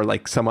maybe, or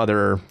like some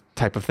other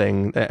type of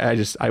thing.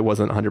 I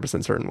wasn't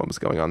 100% certain what was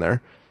going on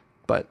there.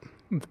 But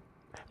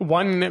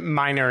one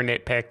minor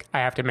nitpick I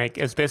have to make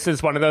is this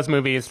is one of those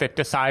movies that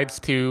decides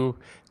to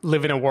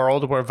live in a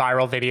world where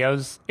viral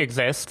videos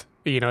exist.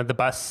 You know, the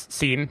bus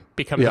scene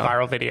becomes a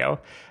viral video,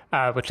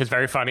 which is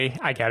very funny.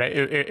 I get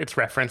it. It's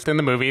referenced in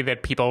the movie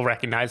that people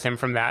recognize him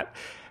from that.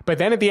 But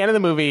then at the end of the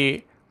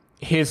movie,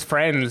 his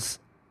friends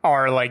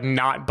are like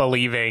not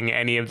believing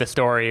any of the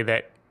story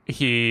that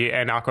he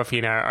and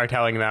Aquafina are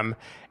telling them.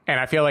 And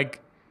I feel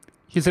like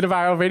he's in a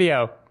viral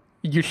video.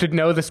 You should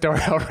know the story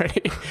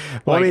already.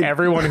 Well,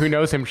 everyone who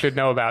knows him should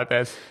know about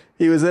this.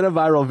 he was in a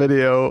viral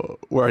video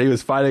where he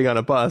was fighting on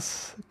a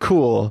bus.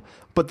 Cool.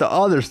 But the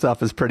other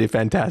stuff is pretty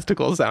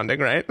fantastical sounding,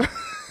 right?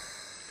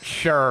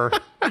 Sure.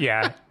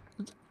 Yeah.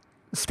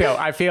 Still,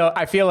 I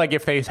feel like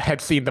if they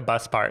had seen the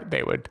bus part,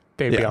 they'd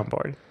be on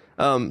board.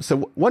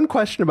 So one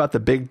question about the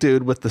big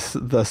dude with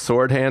the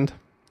sword hand.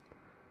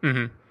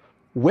 Mm-hmm.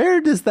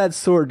 Where does that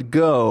sword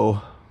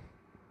go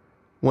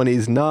when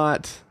he's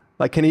not...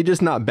 Like, can he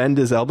just not bend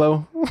his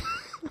elbow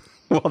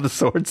while the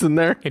sword's in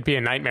there? It'd be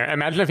a nightmare.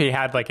 Imagine if he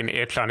had like an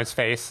itch on his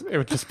face. It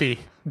would just be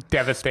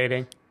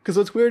devastating. Because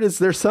what's weird is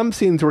there's some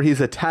scenes where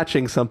he's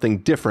attaching something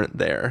different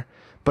there.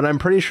 But I'm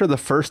pretty sure the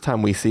first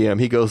time we see him,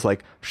 he goes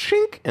like,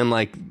 shink, and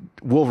like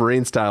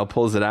Wolverine style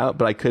pulls it out.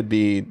 But I could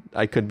be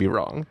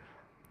wrong.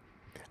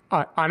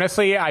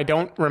 Honestly, I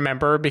don't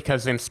remember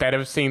because instead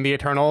of seeing the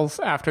Eternals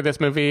after this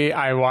movie,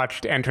 I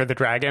watched Enter the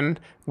Dragon,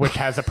 which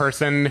has a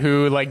person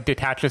who like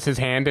detaches his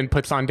hand and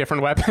puts on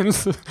different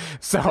weapons.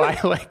 So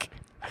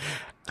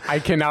I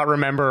cannot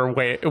remember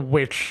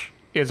which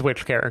is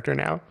which character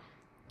now.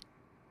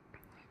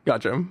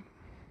 Gotcha.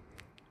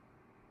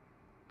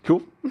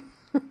 Cool.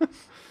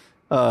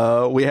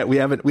 We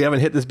haven't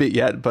hit this beat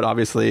yet, but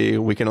obviously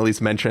we can at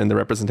least mention the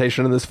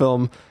representation in this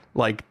film.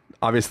 Like,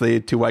 obviously,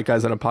 two white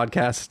guys on a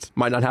podcast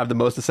might not have the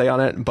most to say on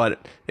it,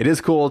 but it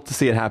is cool to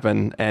see it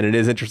happen. And it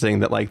is interesting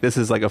that like this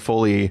is like a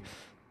fully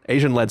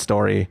Asian-led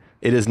story.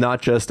 It is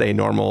not just a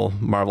normal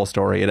Marvel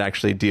story. It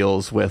actually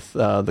deals with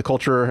the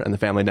culture and the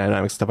family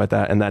dynamics, stuff like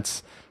that. And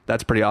that's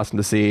pretty awesome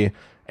to see.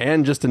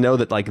 And just to know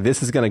that like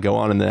this is going to go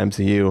on in the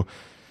MCU.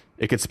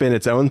 It could spin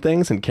its own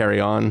things and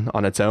carry on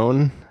its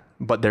own,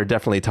 but they're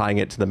definitely tying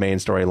it to the main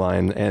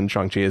storyline. And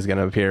Shang-Chi is going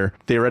to appear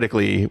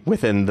theoretically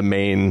within the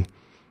main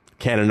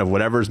canon of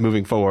whatever's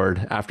moving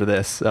forward after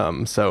this.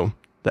 So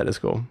that is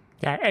cool.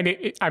 Yeah, and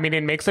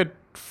it makes it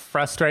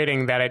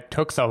frustrating that it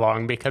took so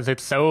long because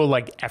it's so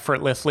like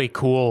effortlessly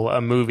cool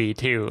a movie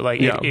too.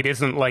 Like it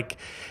isn't like,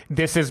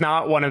 this is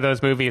not one of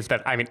those movies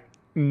that, I mean,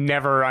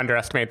 never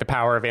underestimate the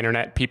power of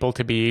internet people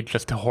to be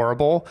just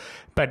horrible,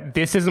 but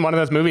this isn't one of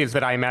those movies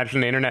that I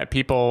imagine internet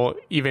people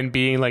even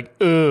being like,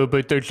 oh,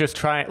 but they're just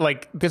trying.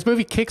 Like, this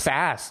movie kicks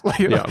ass.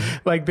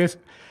 Like this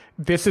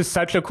is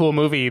such a cool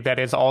movie that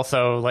is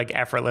also like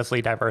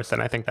effortlessly diverse,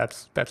 and I think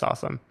that's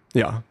awesome.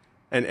 Yeah.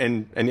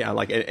 And yeah,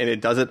 like, and it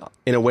does it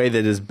in a way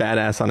that is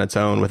badass on its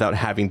own without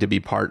having to be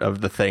part of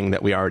the thing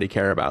that we already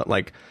care about.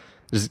 Like,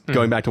 just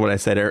going back to what I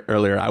said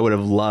earlier, I would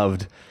have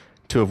loved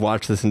to have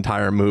watched this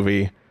entire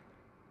movie,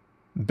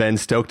 been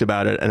stoked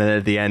about it, and then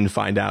at the end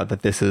find out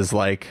that this is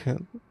like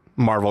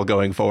Marvel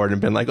going forward and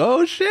been like,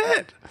 oh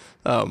shit.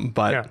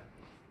 But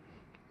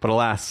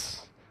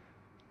alas,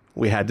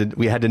 we had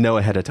to know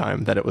ahead of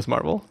time that it was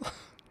Marvel.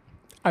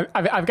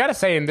 I've got to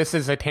say, and this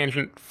is a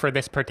tangent for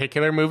this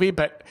particular movie,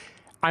 but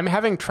I'm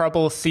having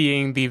trouble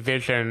seeing the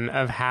vision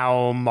of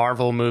how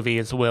Marvel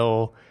movies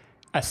will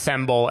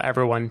assemble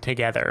everyone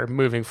together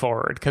moving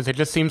forward, because it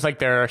just seems like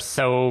there are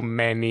so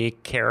many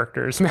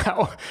characters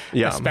now,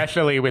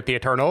 especially with the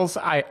Eternals.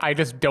 I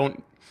just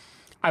don't.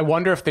 I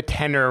wonder if the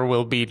tenor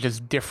will be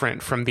just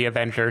different from the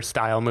Avengers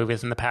style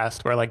movies in the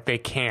past, where like they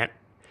can't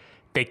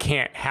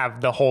have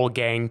the whole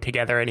gang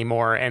together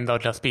anymore, and they'll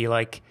just be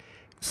like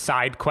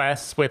side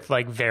quests with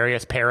like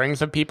various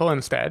pairings of people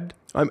instead.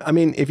 I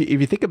mean, if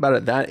you think about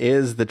it, that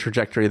is the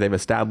trajectory they've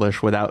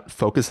established without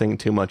focusing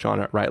too much on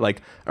it, right?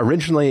 Like,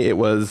 originally it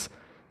was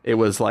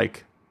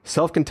like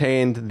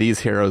self-contained,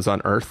 these heroes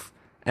on Earth,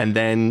 and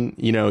then,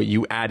 you know,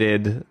 you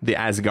added the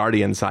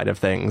Asgardian side of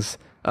things,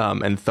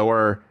 and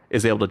Thor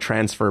is able to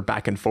transfer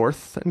back and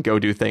forth and go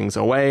do things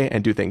away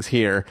and do things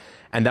here.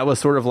 And that was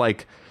sort of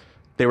like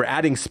they were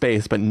adding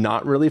space but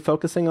not really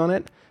focusing on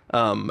it.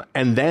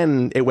 And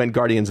then it went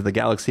Guardians of the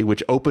Galaxy,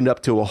 which opened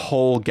up to a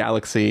whole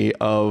galaxy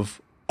of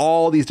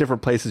all these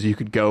different places you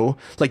could go.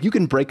 Like, you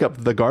can break up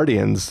the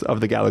Guardians of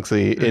the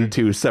Galaxy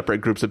into separate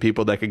groups of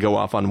people that could go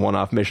off on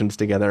one-off missions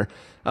together.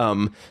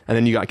 And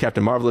then you got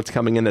Captain Marvel that's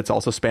coming in, that's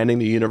also spanning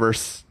the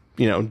universe,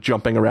 you know,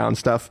 jumping around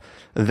stuff.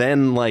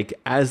 Then, like,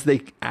 as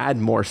they add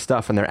more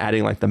stuff, and they're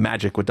adding like the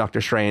magic with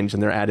Doctor Strange,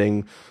 and they're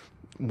adding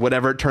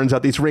whatever it turns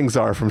out these rings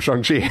are from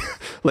Shang-Chi.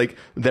 Like,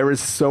 there is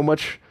so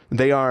much.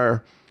 They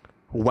are,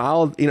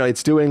 while, you know,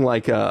 it's doing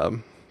like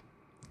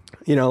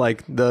you know,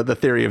 like the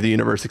theory of the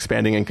universe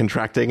expanding and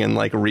contracting and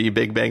like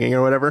big banging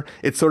or whatever.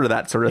 It's sort of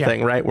that sort of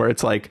thing, right? Where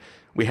it's like,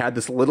 we had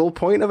this little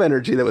point of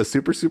energy that was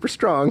super, super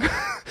strong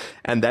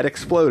and that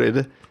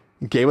exploded,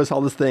 gave us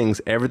all these things,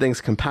 everything's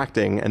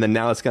compacting, and then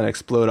now it's going to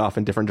explode off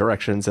in different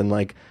directions. And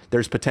like,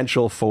 there's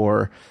potential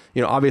for,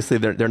 you know, obviously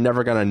they're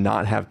never going to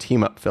not have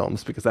team up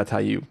films, because that's how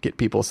you get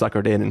people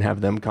suckered in and have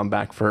them come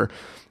back for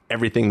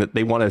everything that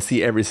they want to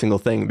see, every single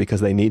thing,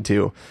 because they need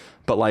to.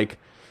 But like,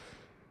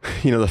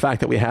 you know, the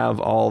fact that we have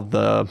all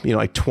the, you know,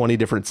 like 20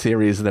 different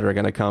series that are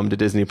going to come to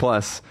Disney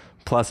Plus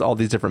all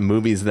these different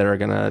movies that are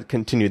going to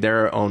continue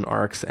their own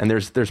arcs. And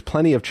there's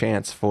plenty of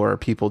chance for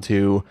people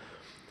to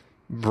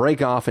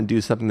break off and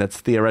do something that's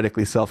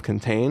theoretically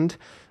self-contained.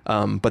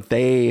 But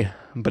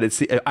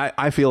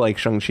I feel like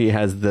Shang-Chi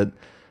has the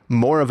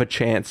more of a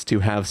chance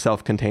to have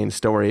self-contained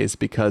stories,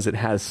 because it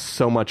has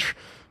so much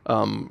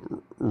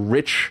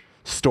rich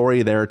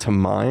story there to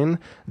mine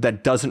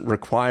that doesn't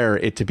require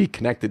it to be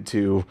connected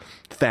to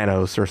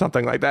Thanos or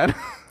something like that.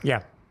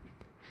 Yeah.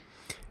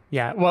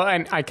 Yeah. Well,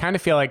 and I kind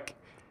of feel like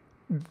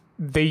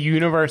the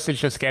universe is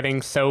just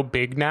getting so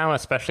big now,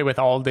 especially with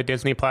all the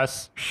Disney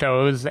Plus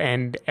shows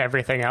and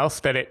everything else,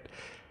 that it,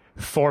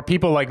 for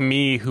people like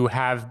me who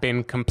have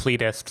been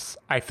completists,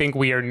 I think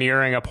we are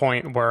nearing a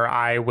point where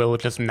I will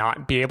just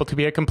not be able to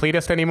be a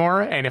completist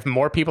anymore. And if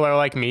more people are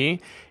like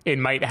me, it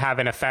might have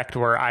an effect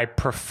where I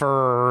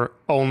prefer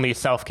only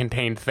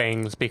self-contained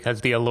things because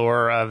the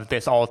allure of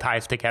this all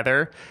ties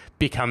together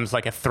becomes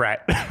like a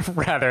threat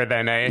rather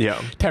than a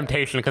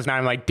temptation. Because now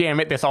I'm like, damn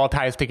it, this all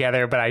ties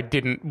together, but I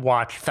didn't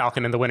watch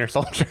Falcon and the Winter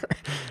Soldier.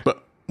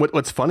 But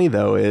what's funny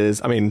though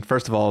is, I mean,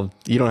 first of all,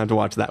 you don't have to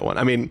watch that one.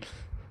 I mean,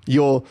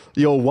 you'll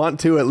want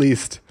to at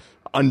least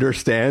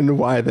understand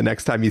why the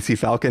next time you see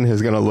Falcon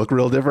is going to look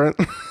real different.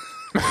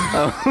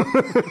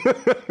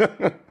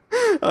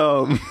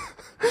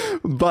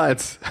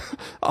 But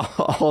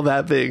all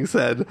that being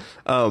said,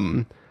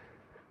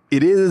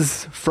 it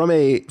is from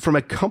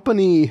a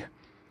company.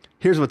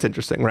 Here's what's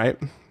interesting, right?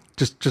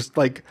 Just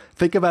like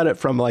think about it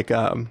from like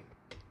a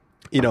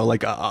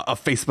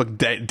Facebook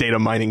data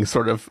mining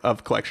sort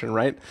of collection,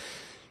 right?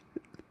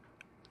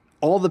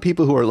 All the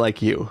people who are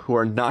like you, who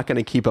are not going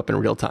to keep up in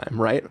real time,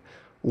 right?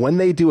 When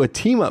they do a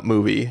team up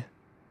movie,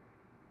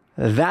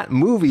 that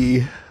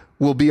movie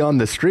will be on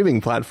the streaming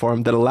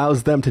platform that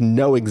allows them to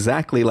know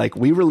exactly, like,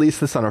 we release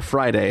this on a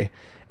Friday,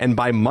 and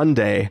by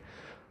Monday,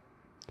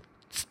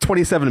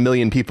 27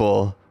 million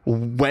people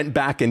went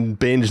back and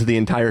binged the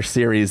entire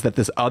series that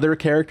this other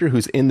character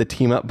who's in the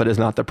team up but is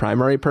not the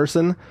primary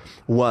person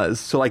was.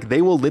 So, like,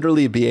 they will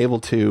literally be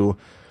able to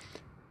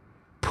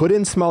put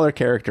in smaller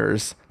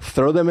characters,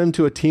 throw them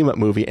into a team up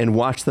movie, and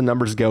watch the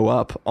numbers go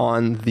up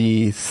on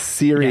the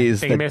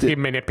series. Yeah, they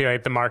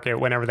manipulate the market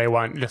whenever they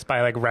want just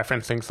by like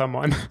referencing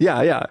someone.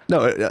 Yeah.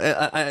 No,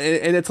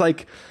 and it's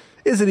like,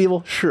 is it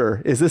evil?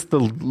 Sure. Is this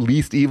the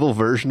least evil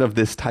version of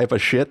this type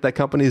of shit that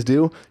companies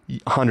do?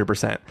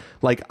 100%.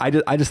 Like,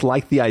 I just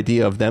like the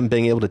idea of them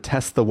being able to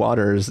test the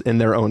waters in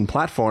their own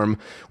platform,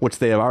 which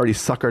they have already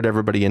suckered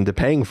everybody into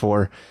paying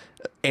for,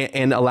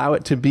 and allow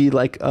it to be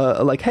like,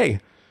 hey,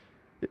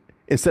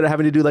 instead of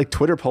having to do like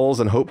Twitter polls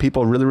and hope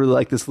people really, really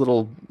like this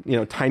little,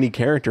 tiny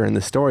character in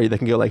the story, they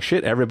can go like,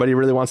 shit, everybody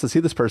really wants to see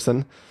this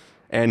person.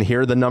 And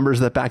here are the numbers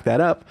that back that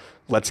up.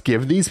 Let's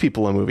give these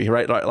people a movie,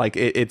 right? Like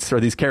or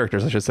these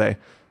characters, I should say.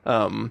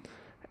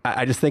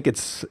 I just think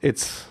it's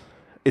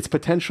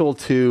potential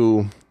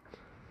to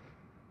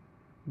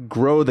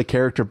grow the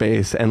character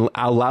base and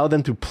allow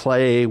them to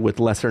play with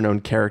lesser known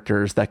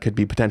characters that could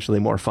be potentially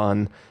more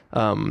fun.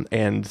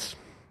 And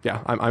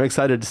yeah, I'm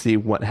excited to see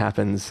what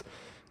happens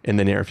in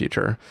the near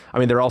future. I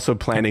mean, they're also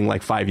planning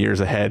like 5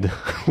 years ahead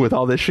with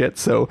all this shit.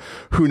 So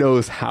who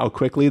knows how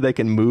quickly they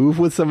can move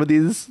with some of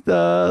these,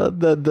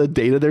 the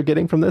data they're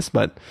getting from this,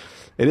 but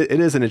it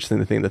is an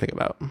interesting thing to think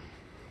about.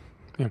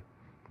 Yeah.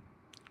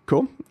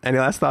 Cool. Any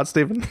last thoughts,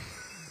 Stephen?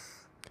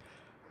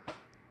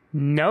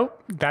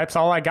 Nope. That's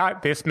all I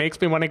got. This makes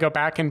me want to go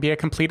back and be a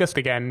completist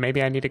again.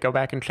 Maybe I need to go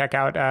back and check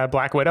out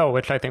Black Widow,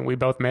 which I think we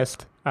both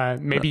missed.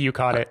 Maybe you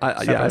caught it.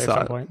 I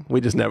saw it. Point.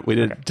 We just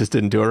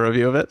didn't do a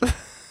review of it.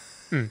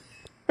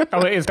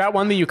 Oh, is that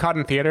one that you caught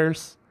in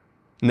theaters?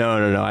 No.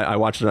 I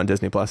watched it on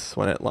Disney Plus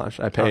when it launched.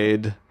 I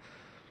paid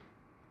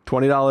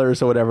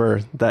 $20 or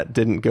whatever. That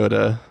didn't go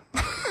to.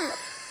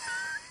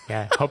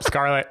 Yeah, hope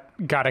Scarlett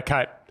got a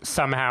cut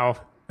somehow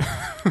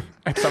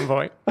at some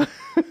point.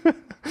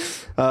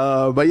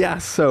 But yeah,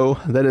 so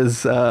that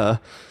is.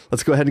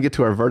 Let's go ahead and get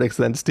to our verdicts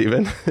then,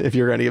 Stephen. If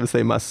you're going to give us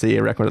a must see,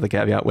 a recommend with the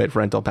caveat, wait for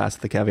rental, pass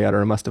with the caveat,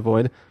 or a must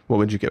avoid, what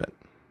would you give it?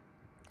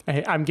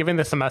 I'm giving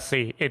this a must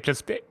see.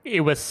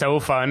 It was so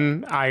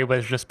fun. I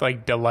was just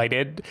like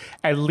delighted.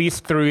 At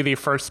least through the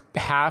first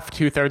half,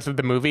 2/3 of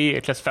the movie,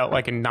 it just felt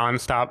like a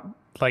nonstop,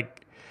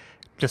 like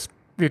just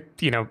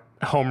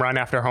home run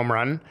after home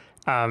run.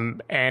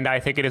 And I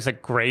think it is a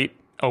great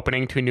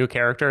opening to a new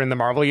character in the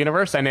Marvel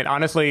universe. And it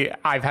honestly,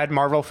 I've had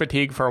Marvel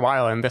fatigue for a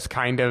while, and this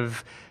kind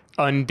of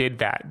undid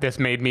that. This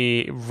made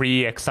me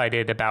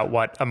re-excited about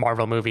what a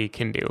Marvel movie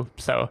can do.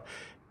 So,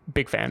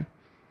 big fan.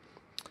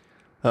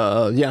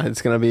 Yeah,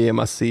 it's gonna be a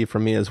must see for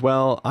me as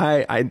well.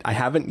 I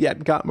haven't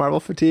yet got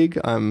Marvel fatigue.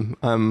 I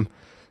mean,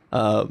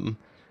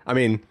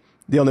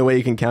 the only way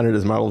you can count it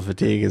as Marvel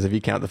fatigue is if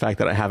you count the fact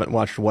that I haven't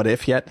watched What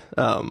If yet.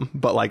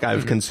 But like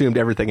I've consumed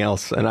everything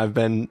else, and I've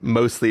been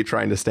mostly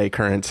trying to stay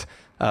current.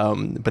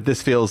 But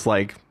this feels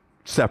like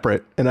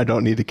separate, and I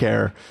don't need to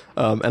care.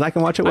 And I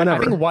can watch it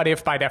whenever. I think What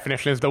If, by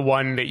definition, is the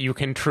one that you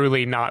can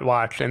truly not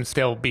watch and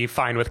still be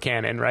fine with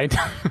canon, right?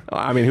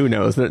 I mean, who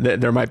knows?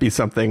 There might be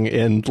something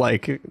in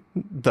like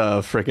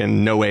the freaking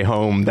No Way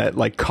Home that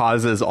like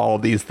causes all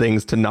these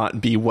things to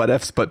not be what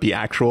ifs, but be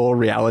actual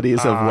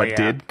realities of what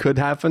could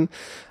happen.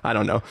 I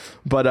don't know.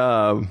 But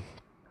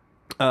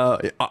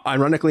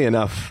ironically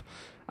enough,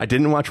 I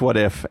didn't watch What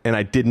If, and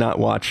I did not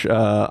watch.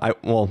 I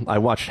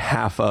watched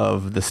half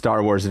of the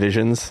Star Wars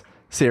Visions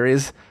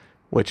series,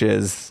 which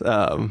is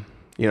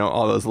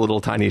all those little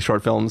tiny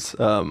short films.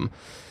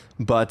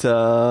 But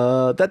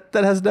that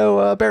has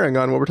no bearing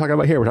on what we're talking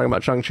about here. We're talking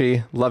about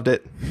Shang-Chi. Loved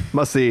it.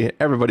 Must see.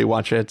 Everybody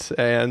watch it.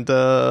 And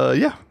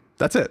yeah,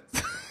 that's it.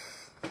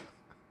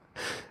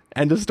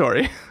 End of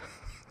story.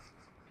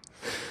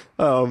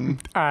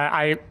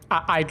 I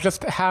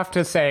just have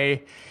to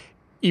say,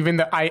 even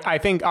though I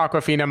think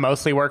Awkwafina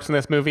mostly works in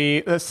this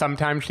movie,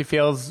 sometimes she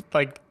feels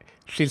like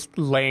she's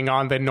laying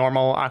on the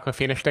normal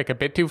Awkwafina shtick a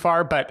bit too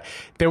far, but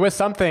there was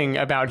something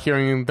about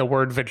hearing the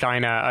word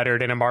vagina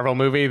uttered in a Marvel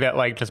movie that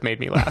just made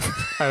me laugh.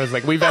 I was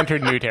like, we've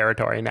entered new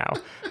territory now.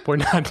 We're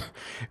not,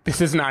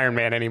 this isn't Iron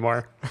Man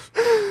anymore.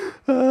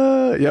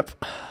 Yep.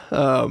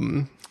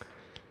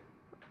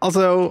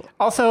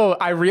 Also,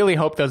 I really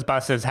hope those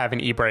buses have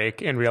an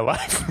e-brake in real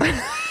life.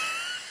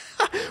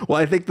 Well,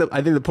 I think the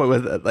point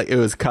was that, it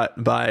was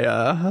cut by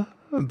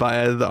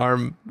the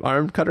arm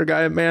cutter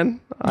guy, man.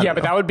 Yeah,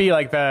 but that would be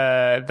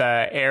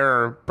the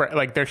air,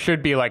 there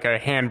should be a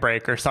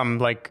handbrake or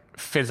some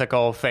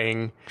physical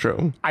thing.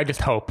 True. I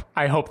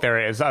hope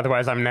there is.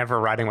 Otherwise, I'm never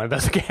riding one of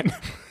those again.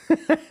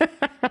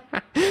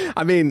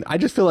 I mean, I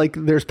just feel like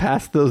there's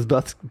paths those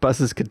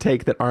buses could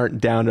take that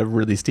aren't down a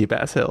really steep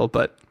ass hill,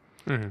 but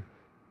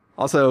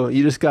also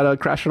you just gotta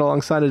crash it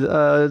alongside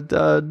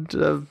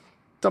a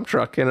dump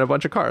truck and a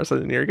bunch of cars,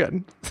 and you're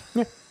good.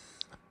 Yeah.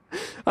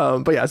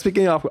 But yeah,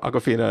 speaking of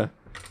Awkwafina,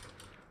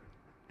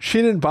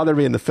 she didn't bother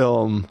me in the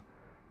film.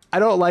 I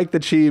don't like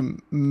that she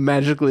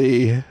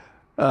magically,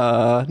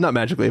 not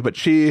magically, but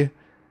she's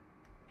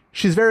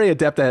very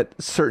adept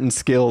at certain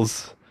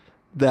skills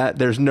that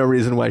there's no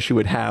reason why she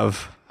would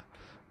have.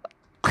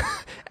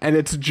 And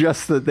it's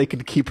just that they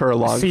could keep her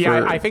along. See,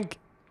 I think,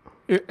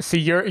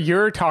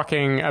 you're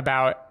talking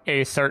about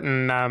a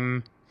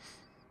certain,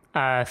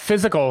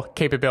 physical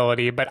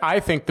capability, but I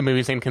think the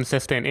movie's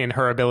inconsistent in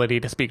her ability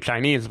to speak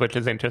Chinese, which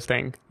is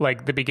interesting.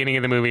 The beginning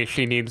of the movie,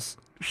 she needs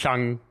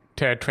Shang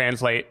to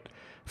translate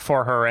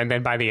for her, and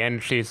then by the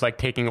end, she's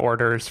taking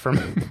orders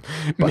from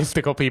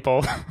mystical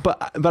people.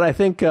 But I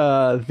think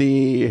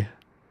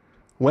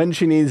when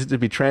she needs to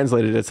be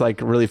translated, it's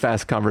really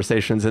fast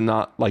conversations and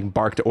not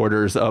barked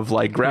orders of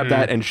grab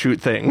that and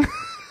shoot thing.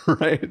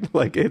 Right,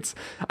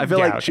 I feel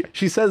like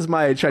she says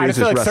my Chinese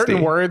is rusty.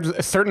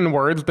 certain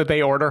words that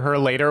they order her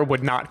later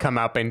would not come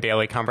up in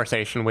daily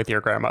conversation with your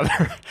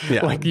grandmother.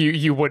 Yeah.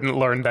 You wouldn't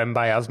learn them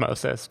by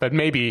osmosis, but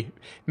maybe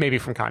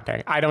from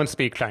contact. I don't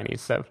speak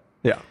Chinese, so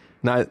yeah,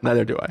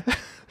 neither do I.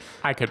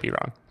 I could be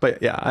wrong,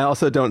 but yeah, I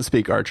also don't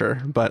speak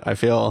Archer, but I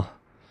feel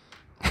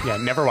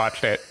never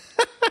watched it.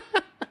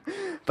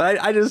 But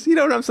I just, you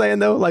know what I'm saying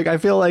though, I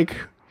feel like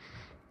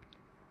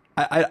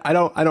I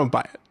don't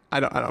buy it.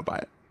 I don't buy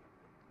it.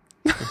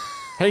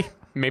 Hey,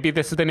 maybe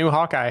this is the new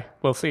Hawkeye.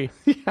 We'll see.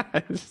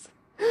 Yes.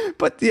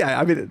 But yeah,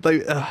 I mean,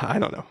 I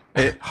don't know.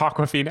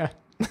 Awkwafina.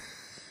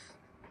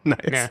 Nice.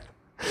 Yeah.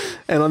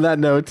 And on that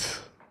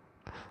note,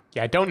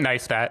 yeah, don't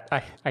nice that.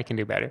 I can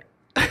do better.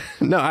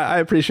 No, I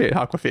appreciate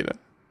Awkwafina.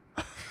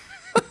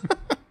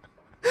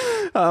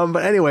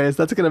 But anyways,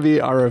 that's going to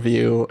be our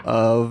review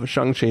of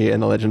Shang-Chi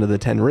and the Legend of the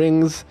Ten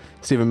Rings.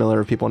 Stephen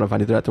Miller, if people want to find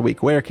you throughout the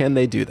week, where can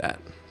they do that?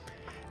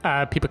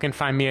 People can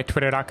find me at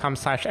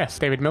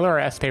twitter.com/sdavidmiller or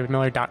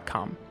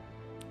sdavidmiller.com.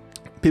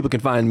 People can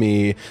find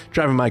me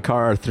driving my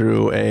car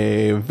through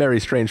a very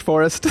strange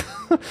forest.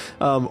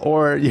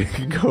 Or you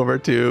can go over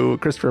to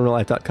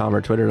ChristopherInRealLife.com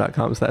or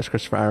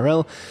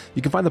twitter.com/ChristopherIRL.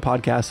 You can find the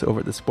podcast over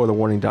at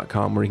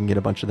thespoilerwarning.com, where you can get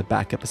a bunch of the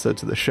back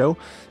episodes of the show.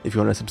 If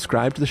you want to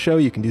subscribe to the show,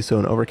 you can do so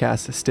in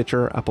Overcast,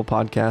 Stitcher, Apple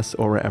Podcasts,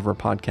 or wherever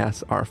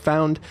podcasts are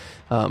found.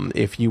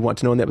 If you want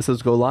to know when the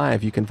episodes go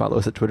live, you can follow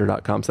us at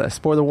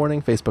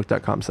twitter.com/spoilerwarning,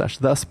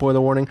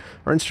 facebook.com/thespoilerwarning,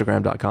 or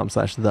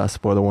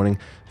instagram.com/thespoilerwarning.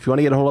 If you want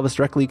to get a hold of us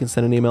directly, you can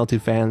send an email to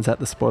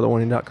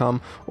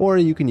fans@thespoilerwarning.com, or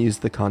you can use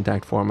the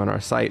contact form on our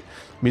site.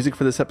 Music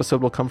for this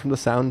episode will come from the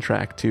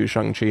soundtrack to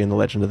Shang-Chi and the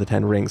Legend of the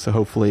Ten Rings, so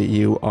hopefully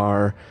you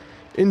are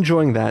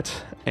enjoying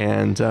that.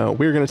 And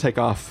we're going to take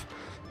off,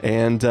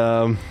 and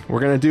we're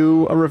going to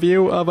do a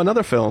review of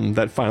another film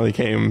that finally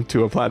came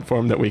to a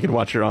platform that we could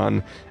watch it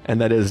on,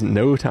 and that is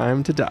No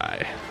Time to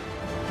Die.